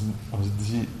 on se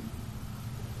dit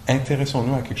 «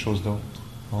 intéressons-nous à quelque chose d'autre ».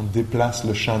 On déplace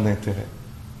le champ d'intérêt.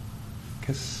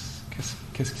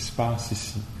 Qu'est-ce qui se passe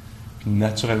ici? Puis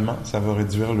naturellement, ça va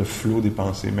réduire le flot des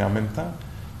pensées. Mais en même temps,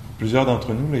 pour plusieurs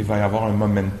d'entre nous, là, il va y avoir un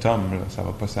momentum. Là. Ça ne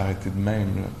va pas s'arrêter de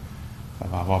même. Là. Ça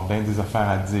va avoir bien des affaires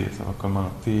à dire. Ça va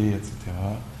commenter, etc.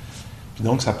 Puis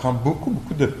donc, ça prend beaucoup,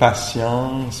 beaucoup de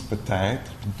patience,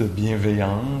 peut-être, puis de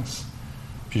bienveillance.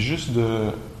 Puis juste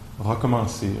de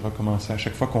recommencer à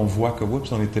chaque fois qu'on voit que,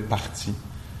 oups, on était parti.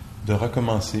 De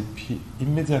recommencer. Puis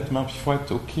immédiatement, puis il faut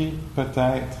être OK,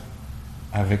 peut-être,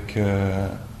 avec...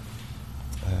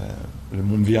 le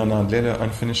mot me vient en anglais, là,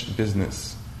 unfinished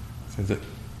business. C'est-à-dire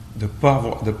de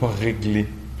ne pas régler.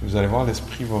 Puis vous allez voir,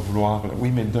 l'esprit va vouloir, là,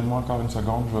 oui, mais donne-moi encore une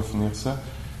seconde, je vais finir ça.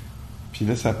 Puis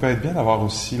là, ça peut être bien d'avoir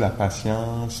aussi la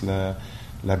patience,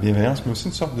 la bienveillance, mais aussi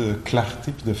une sorte de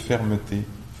clarté puis de fermeté.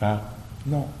 Faire,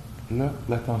 non, là,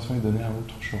 l'attention est donnée à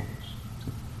autre chose.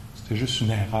 C'était juste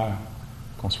une erreur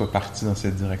qu'on soit parti dans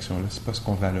cette direction-là. C'est pas ce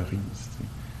qu'on valorise.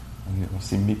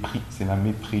 C'est mépris, c'est la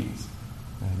méprise.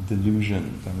 Delusion,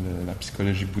 dans la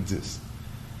psychologie bouddhiste.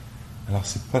 Alors,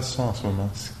 c'est pas ça en ce moment.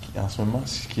 En ce moment,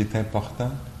 ce qui est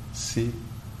important, c'est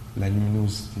la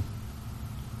luminosité,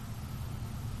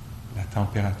 la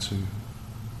température,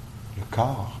 le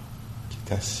corps qui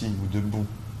est assis ou debout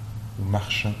ou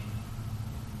marchant,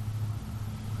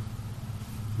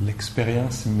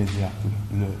 l'expérience immédiate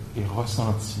est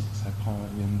ressentie.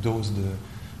 Il y a une dose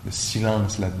de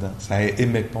silence là-dedans. Ça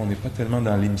émet pas. On n'est pas tellement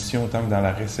dans l'émission autant que dans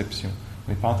la réception.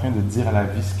 On n'est pas en train de dire à la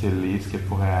vie ce qu'elle est, ce qu'elle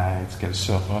pourrait être, ce qu'elle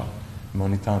sera, mais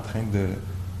on est en train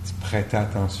d'y prêter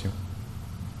attention.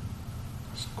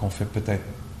 Ce qu'on fait peut-être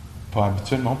pas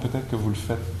habituellement, peut-être que vous le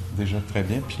faites déjà très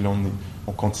bien, puis là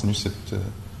on continue cette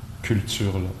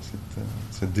culture-là,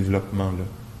 ce développement-là.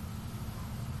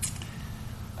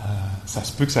 Ça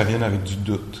se peut que ça vienne avec du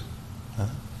doute. Hein?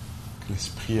 Que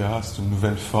l'esprit, c'est une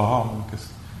nouvelle forme, que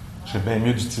j'ai bien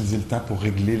mieux d'utiliser le temps pour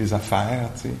régler les affaires,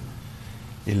 tu sais.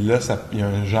 Et là, il y a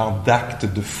un genre d'acte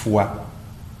de foi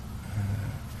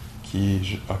qui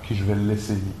est « OK, je vais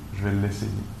l'essayer.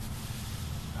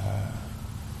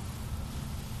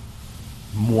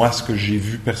 Moi, ce que j'ai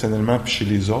vu personnellement puis chez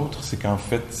les autres, c'est qu'en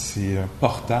fait, c'est un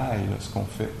portail, là, ce qu'on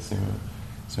fait.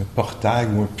 C'est un portail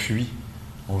ou un puits.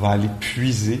 On va aller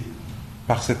puiser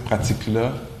par cette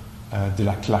pratique-là de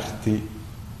la clarté,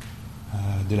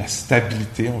 de la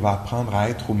stabilité. On va apprendre à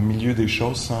être au milieu des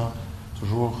choses sans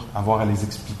toujours avoir à les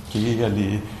expliquer, à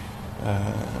les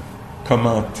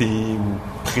commenter ou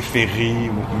préférer,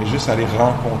 mais juste à les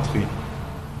rencontrer.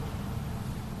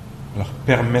 Leur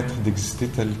permettre d'exister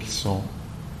tels qu'ils sont.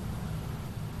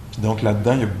 Puis donc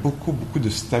là-dedans, il y a beaucoup, beaucoup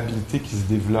de stabilité qui se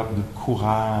développe, de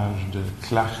courage, de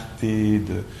clarté,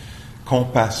 de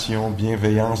compassion,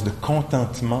 bienveillance, de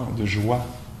contentement, de joie.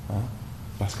 Hein?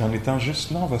 Parce qu'en étant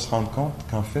juste là, on va se rendre compte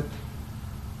qu'en fait,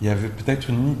 il y avait peut-être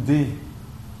une idée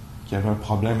qu'il y avait un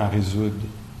problème à résoudre,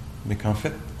 mais qu'en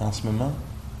fait, en ce moment,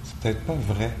 c'est peut-être pas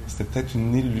vrai, c'était peut-être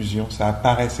une illusion, ça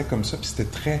apparaissait comme ça, puis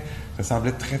ça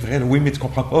semblait très vrai. Là, oui, mais tu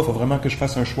comprends pas, il faut vraiment que je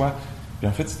fasse un choix. Puis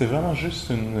en fait, c'était vraiment juste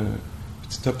une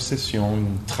petite obsession,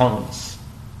 une transe,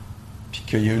 puis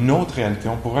qu'il y a une autre réalité.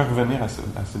 On pourrait revenir à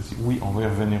celle-ci. Oui, on va y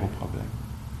revenir au problème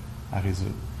à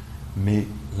résoudre. Mais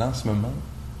là, en ce moment,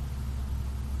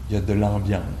 il y a de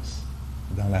l'ambiance.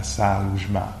 dans la salle où je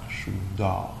marche ou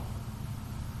dehors.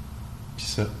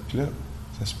 Puis là,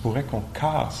 ça se pourrait qu'on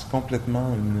casse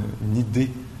complètement une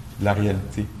idée de la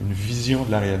réalité, une vision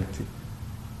de la réalité.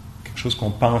 Quelque chose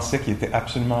qu'on pensait qui était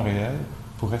absolument réel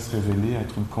pourrait se révéler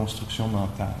être une construction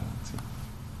mentale. Tu sais.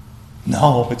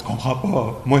 Non, tu comprends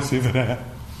pas. Moi, c'est vrai.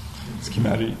 Ce qui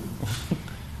m'arrive.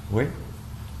 Oui.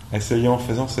 Essayons,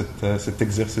 faisons cet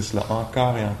exercice-là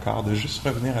encore et encore, de juste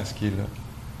revenir à ce qui est là.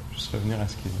 Juste revenir à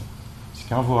ce qui est là. Puis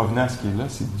quand vous revenez à ce qui est là,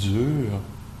 c'est dur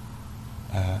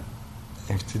à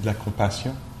inviter de la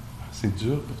compassion. C'est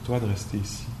dur pour toi de rester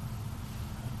ici.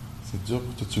 C'est dur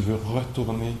pour toi. Tu veux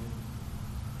retourner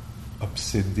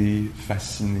obsédé,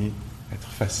 fasciné, être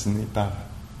fasciné par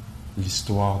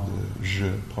l'histoire de je,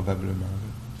 probablement,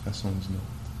 de façon ou d'une autre.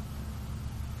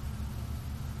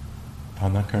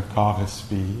 Pendant qu'un corps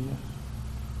respire,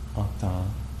 entend,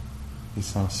 est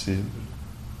sensible.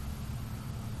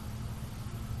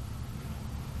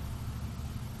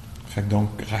 Fait que donc,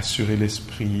 rassurer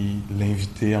l'esprit,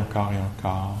 l'inviter encore et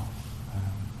encore.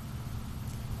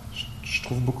 Je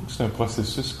trouve beaucoup que c'est un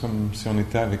processus comme si on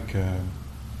était avec...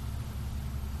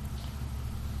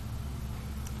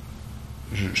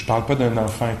 je ne parle pas d'un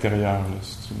enfant intérieur, là.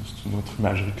 C'est une autre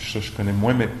imagerie que je connais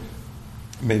moins,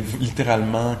 mais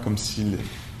littéralement comme si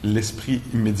l'esprit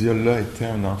immédiat là était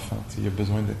un enfant. Tu sais, il y a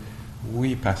besoin de...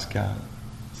 Oui, Pascal,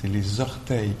 c'est les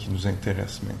orteils qui nous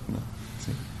intéressent maintenant. Tu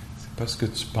sais. C'est pas ce que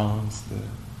tu penses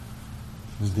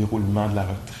du déroulement de la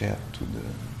retraite ou de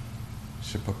je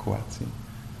sais pas quoi, tu sais.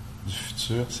 Du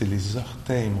futur, c'est les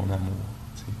orteils, mon amour.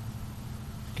 Tu sais.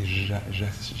 Que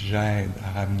j'aide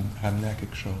à ramener à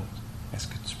quelque chose. Est-ce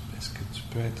que tu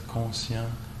peux être conscient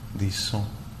des sons,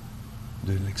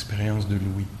 de l'expérience de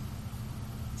l'ouïe?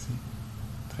 Tu sais.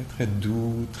 Très, très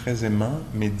doux, très aimant,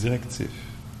 mais directif.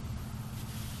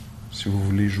 Si vous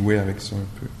voulez jouer avec ça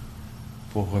un peu.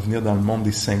 Pour revenir dans le monde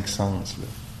des 5 sens, là,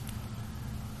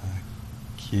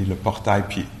 qui est le portail.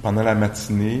 Puis pendant la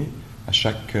matinée, à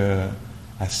chaque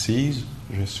assise,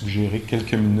 je vais suggérer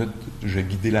quelques minutes, je vais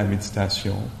guider la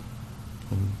méditation,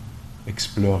 pour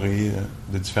explorer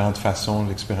de différentes façons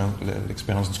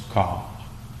l'expérience du corps,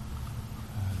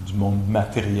 du monde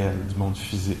matériel, du monde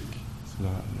physique. C'est le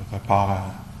rapport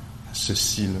à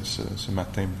ceci là, ce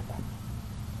matin beaucoup.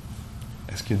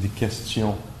 Est-ce qu'il y a des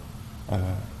questions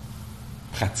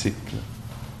pratiques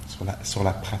là, sur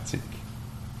la pratique?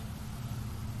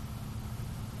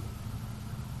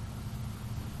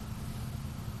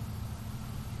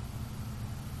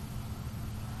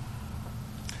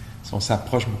 On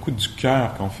s'approche beaucoup du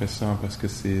cœur quand on fait ça, parce que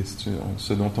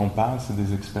ce dont on parle, c'est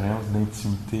des expériences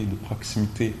d'intimité, de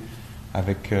proximité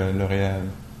avec le réel.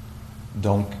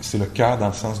 Donc, c'est le cœur dans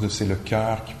le sens de c'est le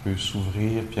cœur qui peut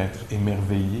s'ouvrir puis être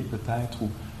émerveillé peut-être, ou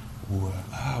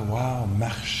ah, wow,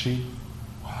 marcher,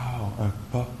 wow, un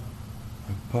pas,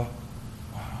 wow.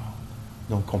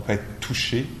 Donc, on peut être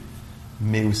touché,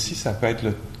 mais aussi ça peut être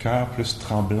le cœur plus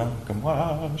tremblant, comme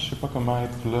wow, je sais pas comment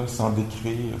être là sans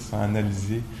décrire, sans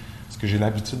analyser. Parce que j'ai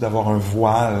l'habitude d'avoir un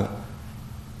voile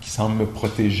qui semble me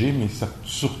protéger, mais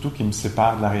surtout qui me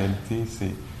sépare de la réalité.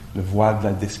 C'est le voile de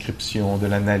la description, de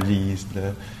l'analyse,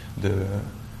 de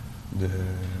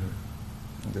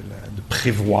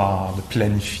prévoir, de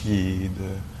planifier,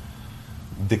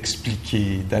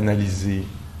 d'expliquer, d'analyser.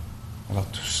 Alors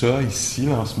tout ça, ici,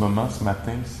 là, en ce moment, ce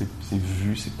matin, c'est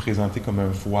vu, c'est présenté comme un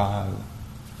voile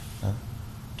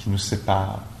qui nous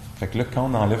sépare. Fait que là, quand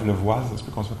on enlève le voile, ça se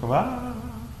peut qu'on soit comme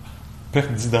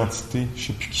perte d'identité. Je ne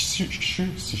sais plus qui je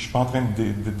suis, si je ne suis pas en train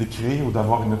de décrire ou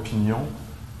d'avoir une opinion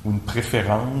ou une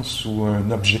préférence ou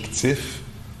un objectif.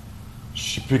 Je ne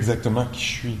sais plus exactement qui je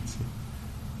suis. Tu sais.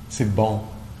 C'est bon,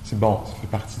 ça fait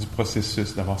partie du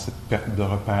processus d'avoir cette perte de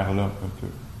repère-là un peu.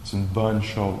 C'est une bonne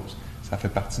chose. Ça fait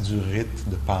partie du rite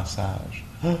de passage.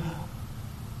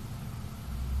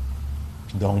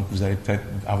 Puis donc, vous allez peut-être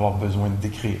avoir besoin de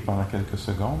décrire pendant quelques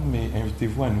secondes, mais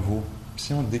invitez-vous à nouveau. Puis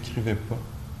si on ne décrivait pas,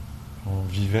 on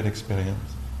vivait l'expérience,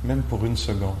 même pour 1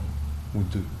 seconde ou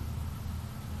 2,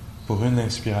 pour une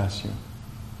inspiration,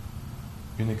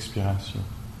 une expiration,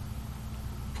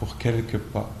 pour quelques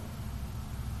pas,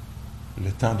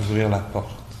 le temps d'ouvrir la porte.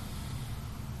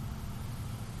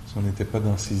 Si on n'était pas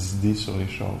dans ses idées sur les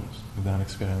choses, ou dans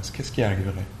l'expérience, qu'est-ce qui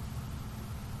arriverait?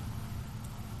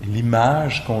 Et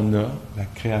l'image qu'on a, la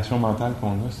création mentale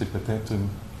qu'on a, c'est peut-être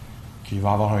qu'il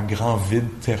va y avoir un grand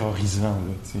vide terrorisant,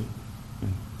 là, tu sais. Une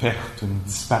perte, une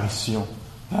disparition.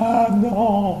 Ah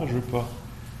non, je veux pas.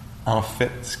 En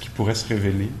fait, ce qui pourrait se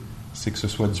révéler, c'est que ce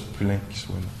soit du plein qui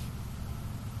soit là.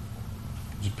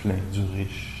 Du plein, du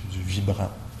riche, du vibrant,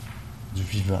 du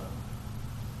vivant.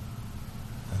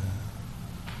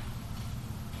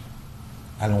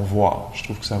 allons voir. Je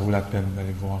trouve que ça vaut la peine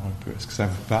d'aller voir un peu. Est-ce que ça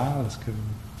vous parle?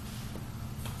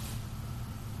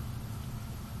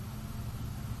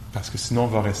 Parce que sinon, on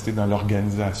va rester dans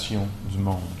l'organisation du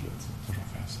monde. Là, je vais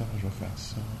faire ça, je vais faire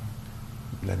ça.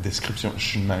 La description, je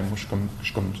suis le même, moi je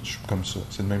suis comme ça.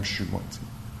 C'est le même je suis, moi. T'sais.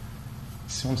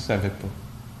 Si on ne le savait pas,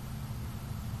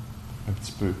 un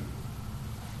petit peu.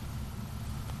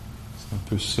 C'est un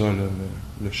peu ça, là,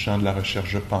 le champ de la recherche,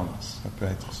 je pense. Ça peut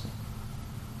être ça.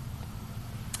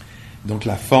 Donc,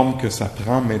 la forme que ça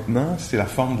prend maintenant, c'est la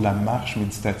forme de la marche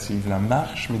méditative. La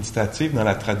marche méditative, dans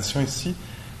la tradition ici,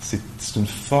 c'est une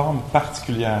forme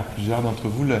particulière. Plusieurs d'entre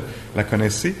vous la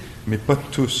connaissez, mais pas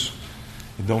tous.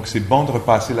 Et donc, c'est bon de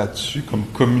repasser là-dessus comme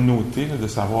communauté, là, de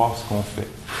savoir ce qu'on fait.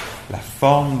 La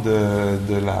forme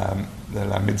de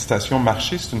la méditation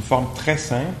marchée, c'est une forme très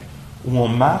simple où on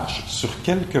marche sur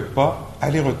quelques pas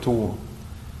aller-retour.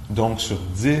 Donc, sur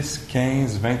 10,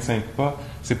 15, 25 pas.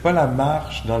 C'est pas la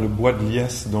marche dans le bois de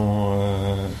liesse dont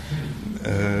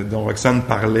Roxane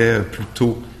parlait plus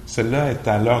tôt. Celle-là est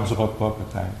à l'heure du repas,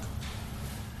 peut-être.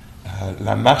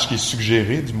 La marche qui est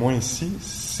suggérée, du moins ici,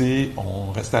 c'est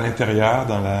on reste à l'intérieur,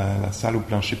 dans la salle au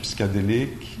plancher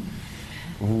psychédélique,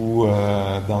 ou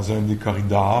dans un des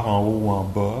corridors, en haut ou en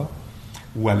bas,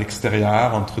 ou à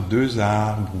l'extérieur, entre deux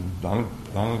arbres, ou dans le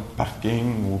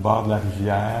parking, ou au bord de la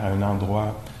rivière, à un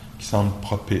endroit qui semble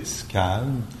propice,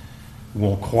 calme, où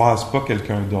on ne croise pas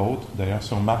quelqu'un d'autre. D'ailleurs,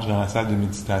 si on marche dans la salle de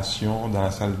méditation, dans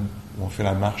la salle où on fait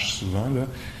la marche souvent, là,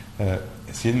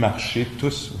 essayez de marcher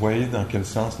tous, voyez dans quel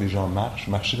sens les gens marchent,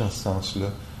 marchez dans ce sens-là,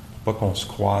 pour pas qu'on se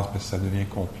croise, parce que ça devient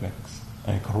complexe,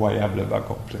 incroyablement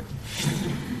complexe.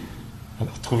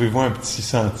 Alors, trouvez-vous un petit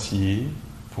sentier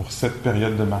pour cette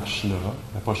période de marche-là.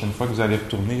 La prochaine fois que vous allez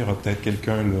retourner, il y aura peut-être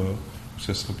quelqu'un là,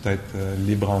 ce sera peut-être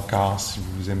libre encore si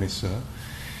vous aimez ça,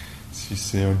 si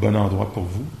c'est un bon endroit pour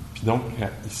vous. Puis donc,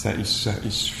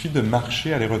 il suffit de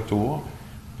marcher aller-retour.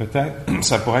 Peut-être,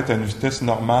 ça pourrait être à une vitesse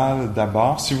normale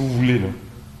d'abord, si vous voulez, là.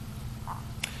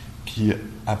 Puis,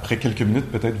 après quelques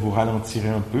minutes, peut-être vous ralentirez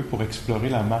un peu pour explorer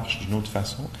la marche d'une autre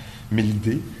façon. Mais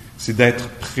l'idée, c'est d'être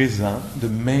présent, de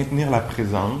maintenir la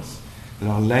présence.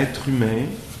 Alors, l'être humain,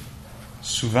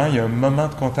 souvent, il y a un moment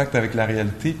de contact avec la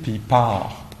réalité, puis il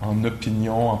part en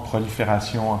opinion, en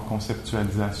prolifération, en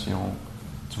conceptualisation.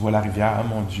 Tu vois la rivière, ah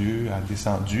mon Dieu, elle a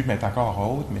descendu, mais elle est encore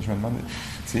haute, mais je me demande,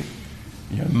 tu sais,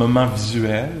 il y a un moment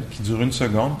visuel qui dure 1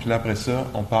 seconde, puis là, après ça,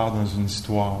 on part dans une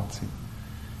histoire, tu sais.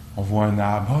 On voit un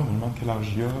arbre, je me demande quel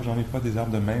âge il y a, j'en ai pas des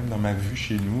arbres de même dans ma vue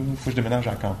chez nous, il faut que je déménage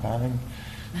à la campagne,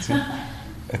 tu sais,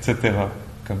 etc.,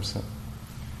 comme ça.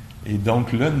 Et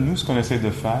donc là, nous, ce qu'on essaie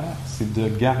de faire, c'est de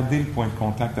garder le point de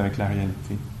contact avec la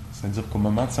réalité. C'est-à-dire qu'au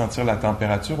moment de sentir la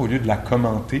température, au lieu de la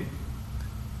commenter,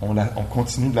 on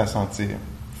continue de la sentir.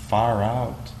 Far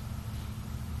out.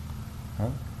 Hein?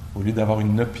 Au lieu d'avoir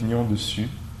une opinion dessus.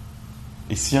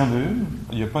 Et s'il y en a une,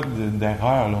 il n'y a pas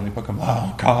d'erreur. Là. On n'est pas comme,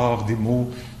 encore des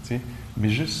mots. Tu sais. Mais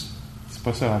juste, c'est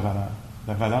pas ça la valeur.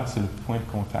 La valeur, c'est le point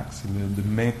de contact. C'est de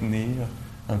maintenir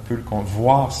un peu le contact.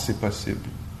 Voir si c'est possible.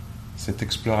 Cette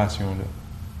exploration-là.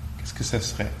 Qu'est-ce que ça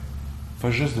serait?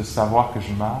 Pas juste de savoir que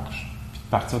je marche, puis de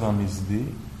partir dans mes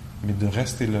idées, mais de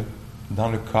rester là, dans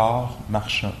le corps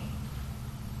marchant,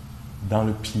 dans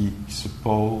le pied qui se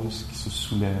pose, qui se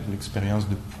soulève, l'expérience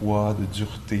de poids, de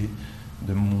dureté,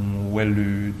 de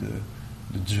moelleux,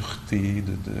 de dureté,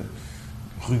 de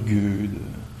rugueux,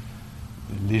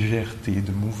 de légèreté,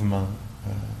 de mouvement.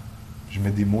 Je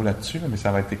mets des mots là-dessus, mais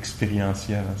ça va être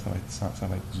expérientiel, ça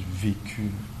va être du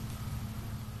vécu.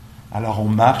 Alors on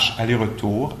marche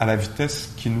aller-retour à la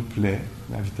vitesse qui nous plaît,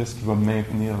 la vitesse qui va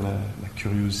maintenir la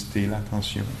curiosité,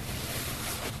 l'attention.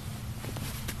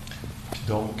 Puis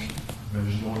donc,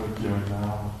 imaginons là, qu'il y a un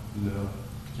arbre là,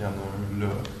 puis qu'il y en a un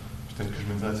là. Peut-être que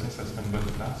je me dirais, tiens, ça serait une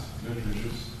bonne place. Là, je vais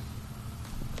juste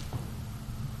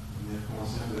venir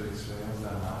conscient de l'expérience de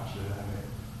la marche, de l'arrêt.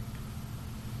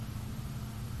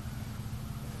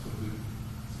 Être deux,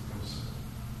 c'est comme ça.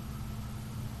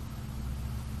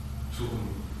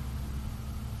 Tourner.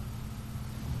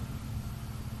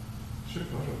 Je sais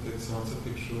pas, je vais peut-être sentir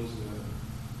quelque chose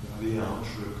dans les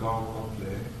hanches, le corps au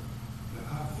complet.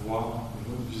 Voir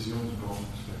une autre vision du monde.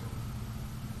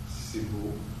 Si c'est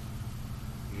beau,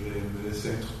 je vais me laisser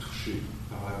être touché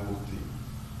par la beauté.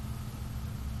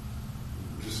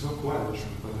 Je ne sais pas quoi, là, je ne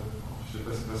sais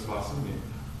pas ce qui va se passer, mais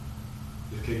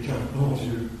il y a quelqu'un, mon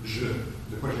Dieu,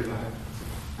 de quoi j'ai l'air.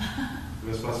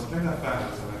 Il va se passer plein d'affaires,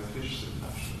 ça va être riche cette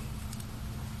marche.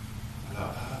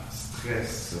 Alors,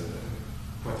 stress,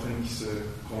 poitrine qui se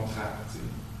contracte,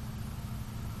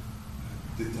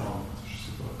 détente, je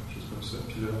sais pas, quelque chose comme ça.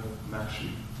 Puis là, marcher.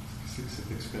 Qu'est-ce que c'est que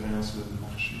cette expérience-là de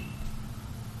marcher?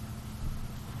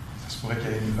 Ça se pourrait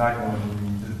qu'il y ait une vague en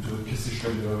ligne de doute. Qu'est-ce que je fais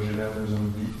là? J'ai l'air d'un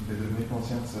zombie. De devenir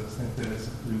conscient de ça, c'est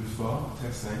intéressant. Une forme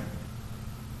très simple.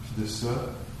 Puis de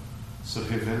ça se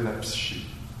révèle la psyché.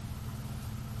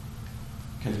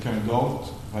 Quelqu'un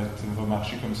d'autre va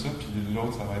marcher comme ça, puis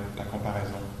l'autre, ça va être la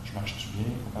comparaison. Je marche-tu bien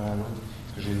comparé à l'autre?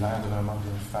 Est-ce que j'ai l'air de vraiment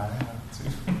bien le faire? Tu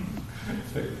sais?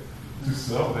 Fait que tout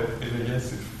ça va éveiller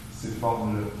ces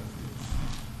formes-là.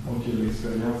 Donc, il y a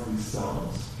l'expérience des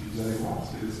sens, puis vous allez voir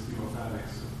ce que l'esprit va faire avec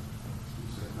ça.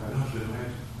 Alors, je devrais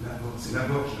être là-bas. C'est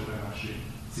là-bas que je devrais marcher.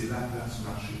 C'est là que tu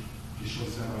marcher. J'ai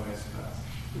choisi la mauvaise place.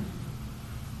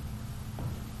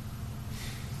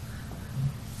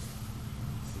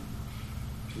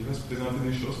 Puis il va se présenter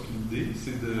des choses, puis l'idée,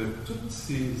 c'est de toutes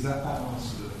ces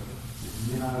apparences-là,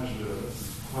 ces images-là,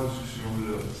 ces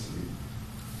productions-là,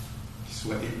 qui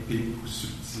soient épiques ou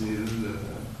subtiles,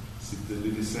 c'est de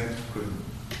les laisser être connues,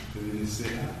 de les laisser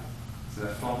être. C'est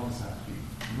la forme que ça a pris.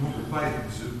 Nous, on ne peut pas être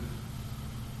dupes.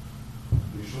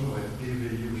 Les choses vont être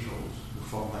éveillées aux choses, aux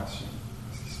formations,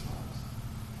 à ce qui se passe.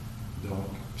 Donc,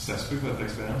 puis ça se peut que votre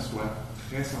expérience soit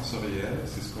très sensorielle,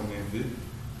 c'est ce qu'on invite.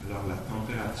 Alors, la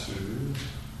température,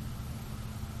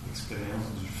 l'expérience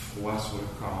du froid sur le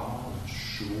corps, du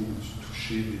chaud, du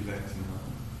toucher des vêtements,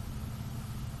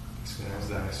 l'expérience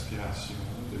de la respiration,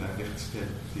 de la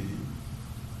verticalité.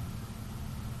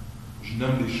 Je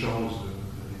nomme des choses,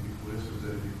 vous allez découvrir ce que vous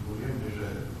allez découvrir, mais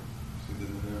j'essaie de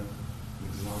donner un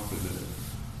exemple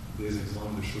des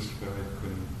exemples de choses qui peuvent être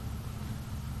connues.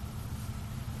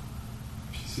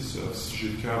 Puis c'est ça, si j'ai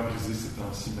le cœur brisé ces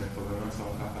temps-ci, bien probablement que ça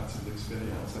va faire partie de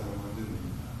l'expérience à un moment donné.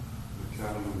 Le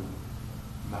cœur lourd,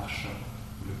 marchant,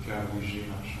 le cœur léger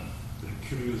marchant, de la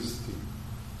curiosité,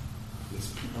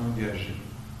 l'esprit engagé.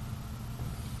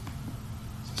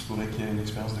 Ça se pourrait qu'il y ait une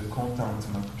expérience de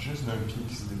contentement, juste d'un pied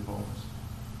qui se dépose.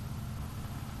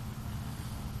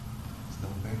 C'est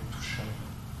donc bien touchant,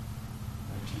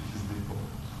 un pied qui se dépose.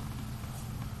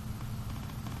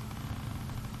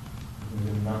 Un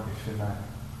élément éphémère.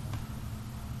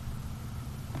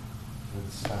 Il va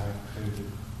disparaître très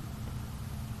vite.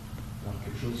 Alors,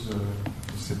 quelque chose de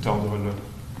cet ordre-là.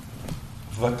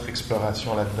 Votre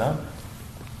exploration là-dedans,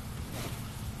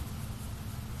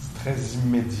 c'est très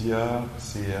immédiat.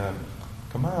 C'est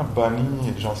comment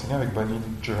Bonnie, j'ai enseigné avec Bonnie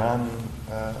Duran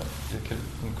il y a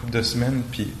une couple de semaines,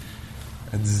 puis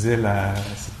elle disait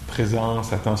cette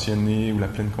présence attentionnée ou la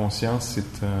pleine conscience,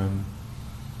 c'est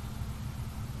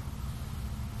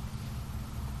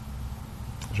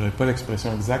j'aurais pas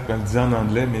l'expression exacte, elle le disait en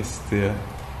anglais, mais c'était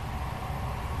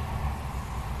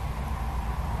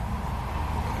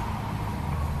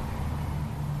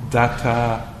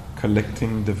data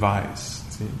collecting device.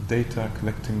 Data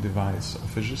collecting device. On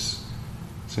fait juste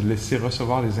se laisser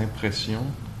recevoir les impressions,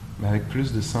 mais avec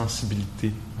plus de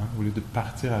sensibilité. Hein? Au lieu de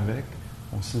partir avec,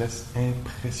 on se laisse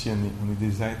impressionner. On est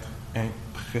des êtres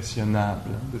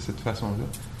impressionnables de cette façon-là,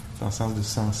 dans le sens de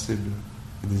sensible.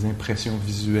 Des impressions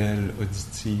visuelles,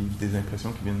 auditives, des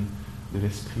impressions qui viennent de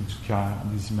l'esprit, du cœur,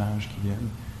 des images qui viennent,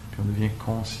 puis on devient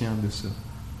conscient de ça.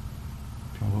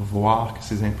 Puis on va voir que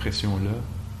ces impressions-là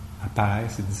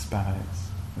apparaissent et disparaissent.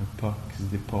 Un pas qui se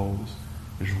dépose,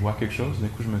 je vois quelque chose, d'un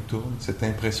coup je me tourne, cette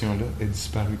impression-là est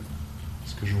disparue.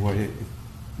 Ce que je voyais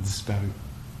est disparu.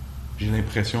 J'ai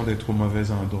l'impression d'être au mauvais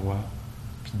endroit,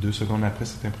 puis 2 secondes après,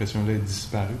 cette impression-là est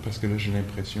disparue parce que là, j'ai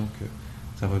l'impression que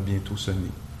ça va bientôt sonner.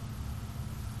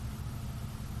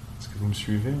 Est-ce que vous me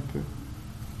suivez un peu?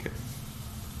 OK.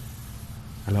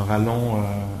 Alors, allons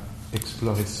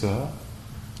explorer ça,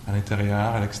 à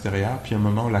l'intérieur, à l'extérieur, puis il y a un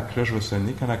moment où la cloche va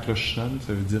sonner. Quand la cloche sonne,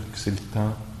 ça veut dire que c'est le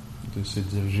temps de se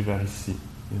diriger vers ici.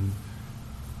 Il y a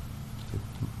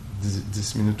peut-être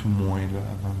 10 minutes ou moins là,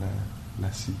 avant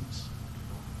l'assise.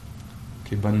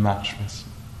 OK, bonne marche, merci.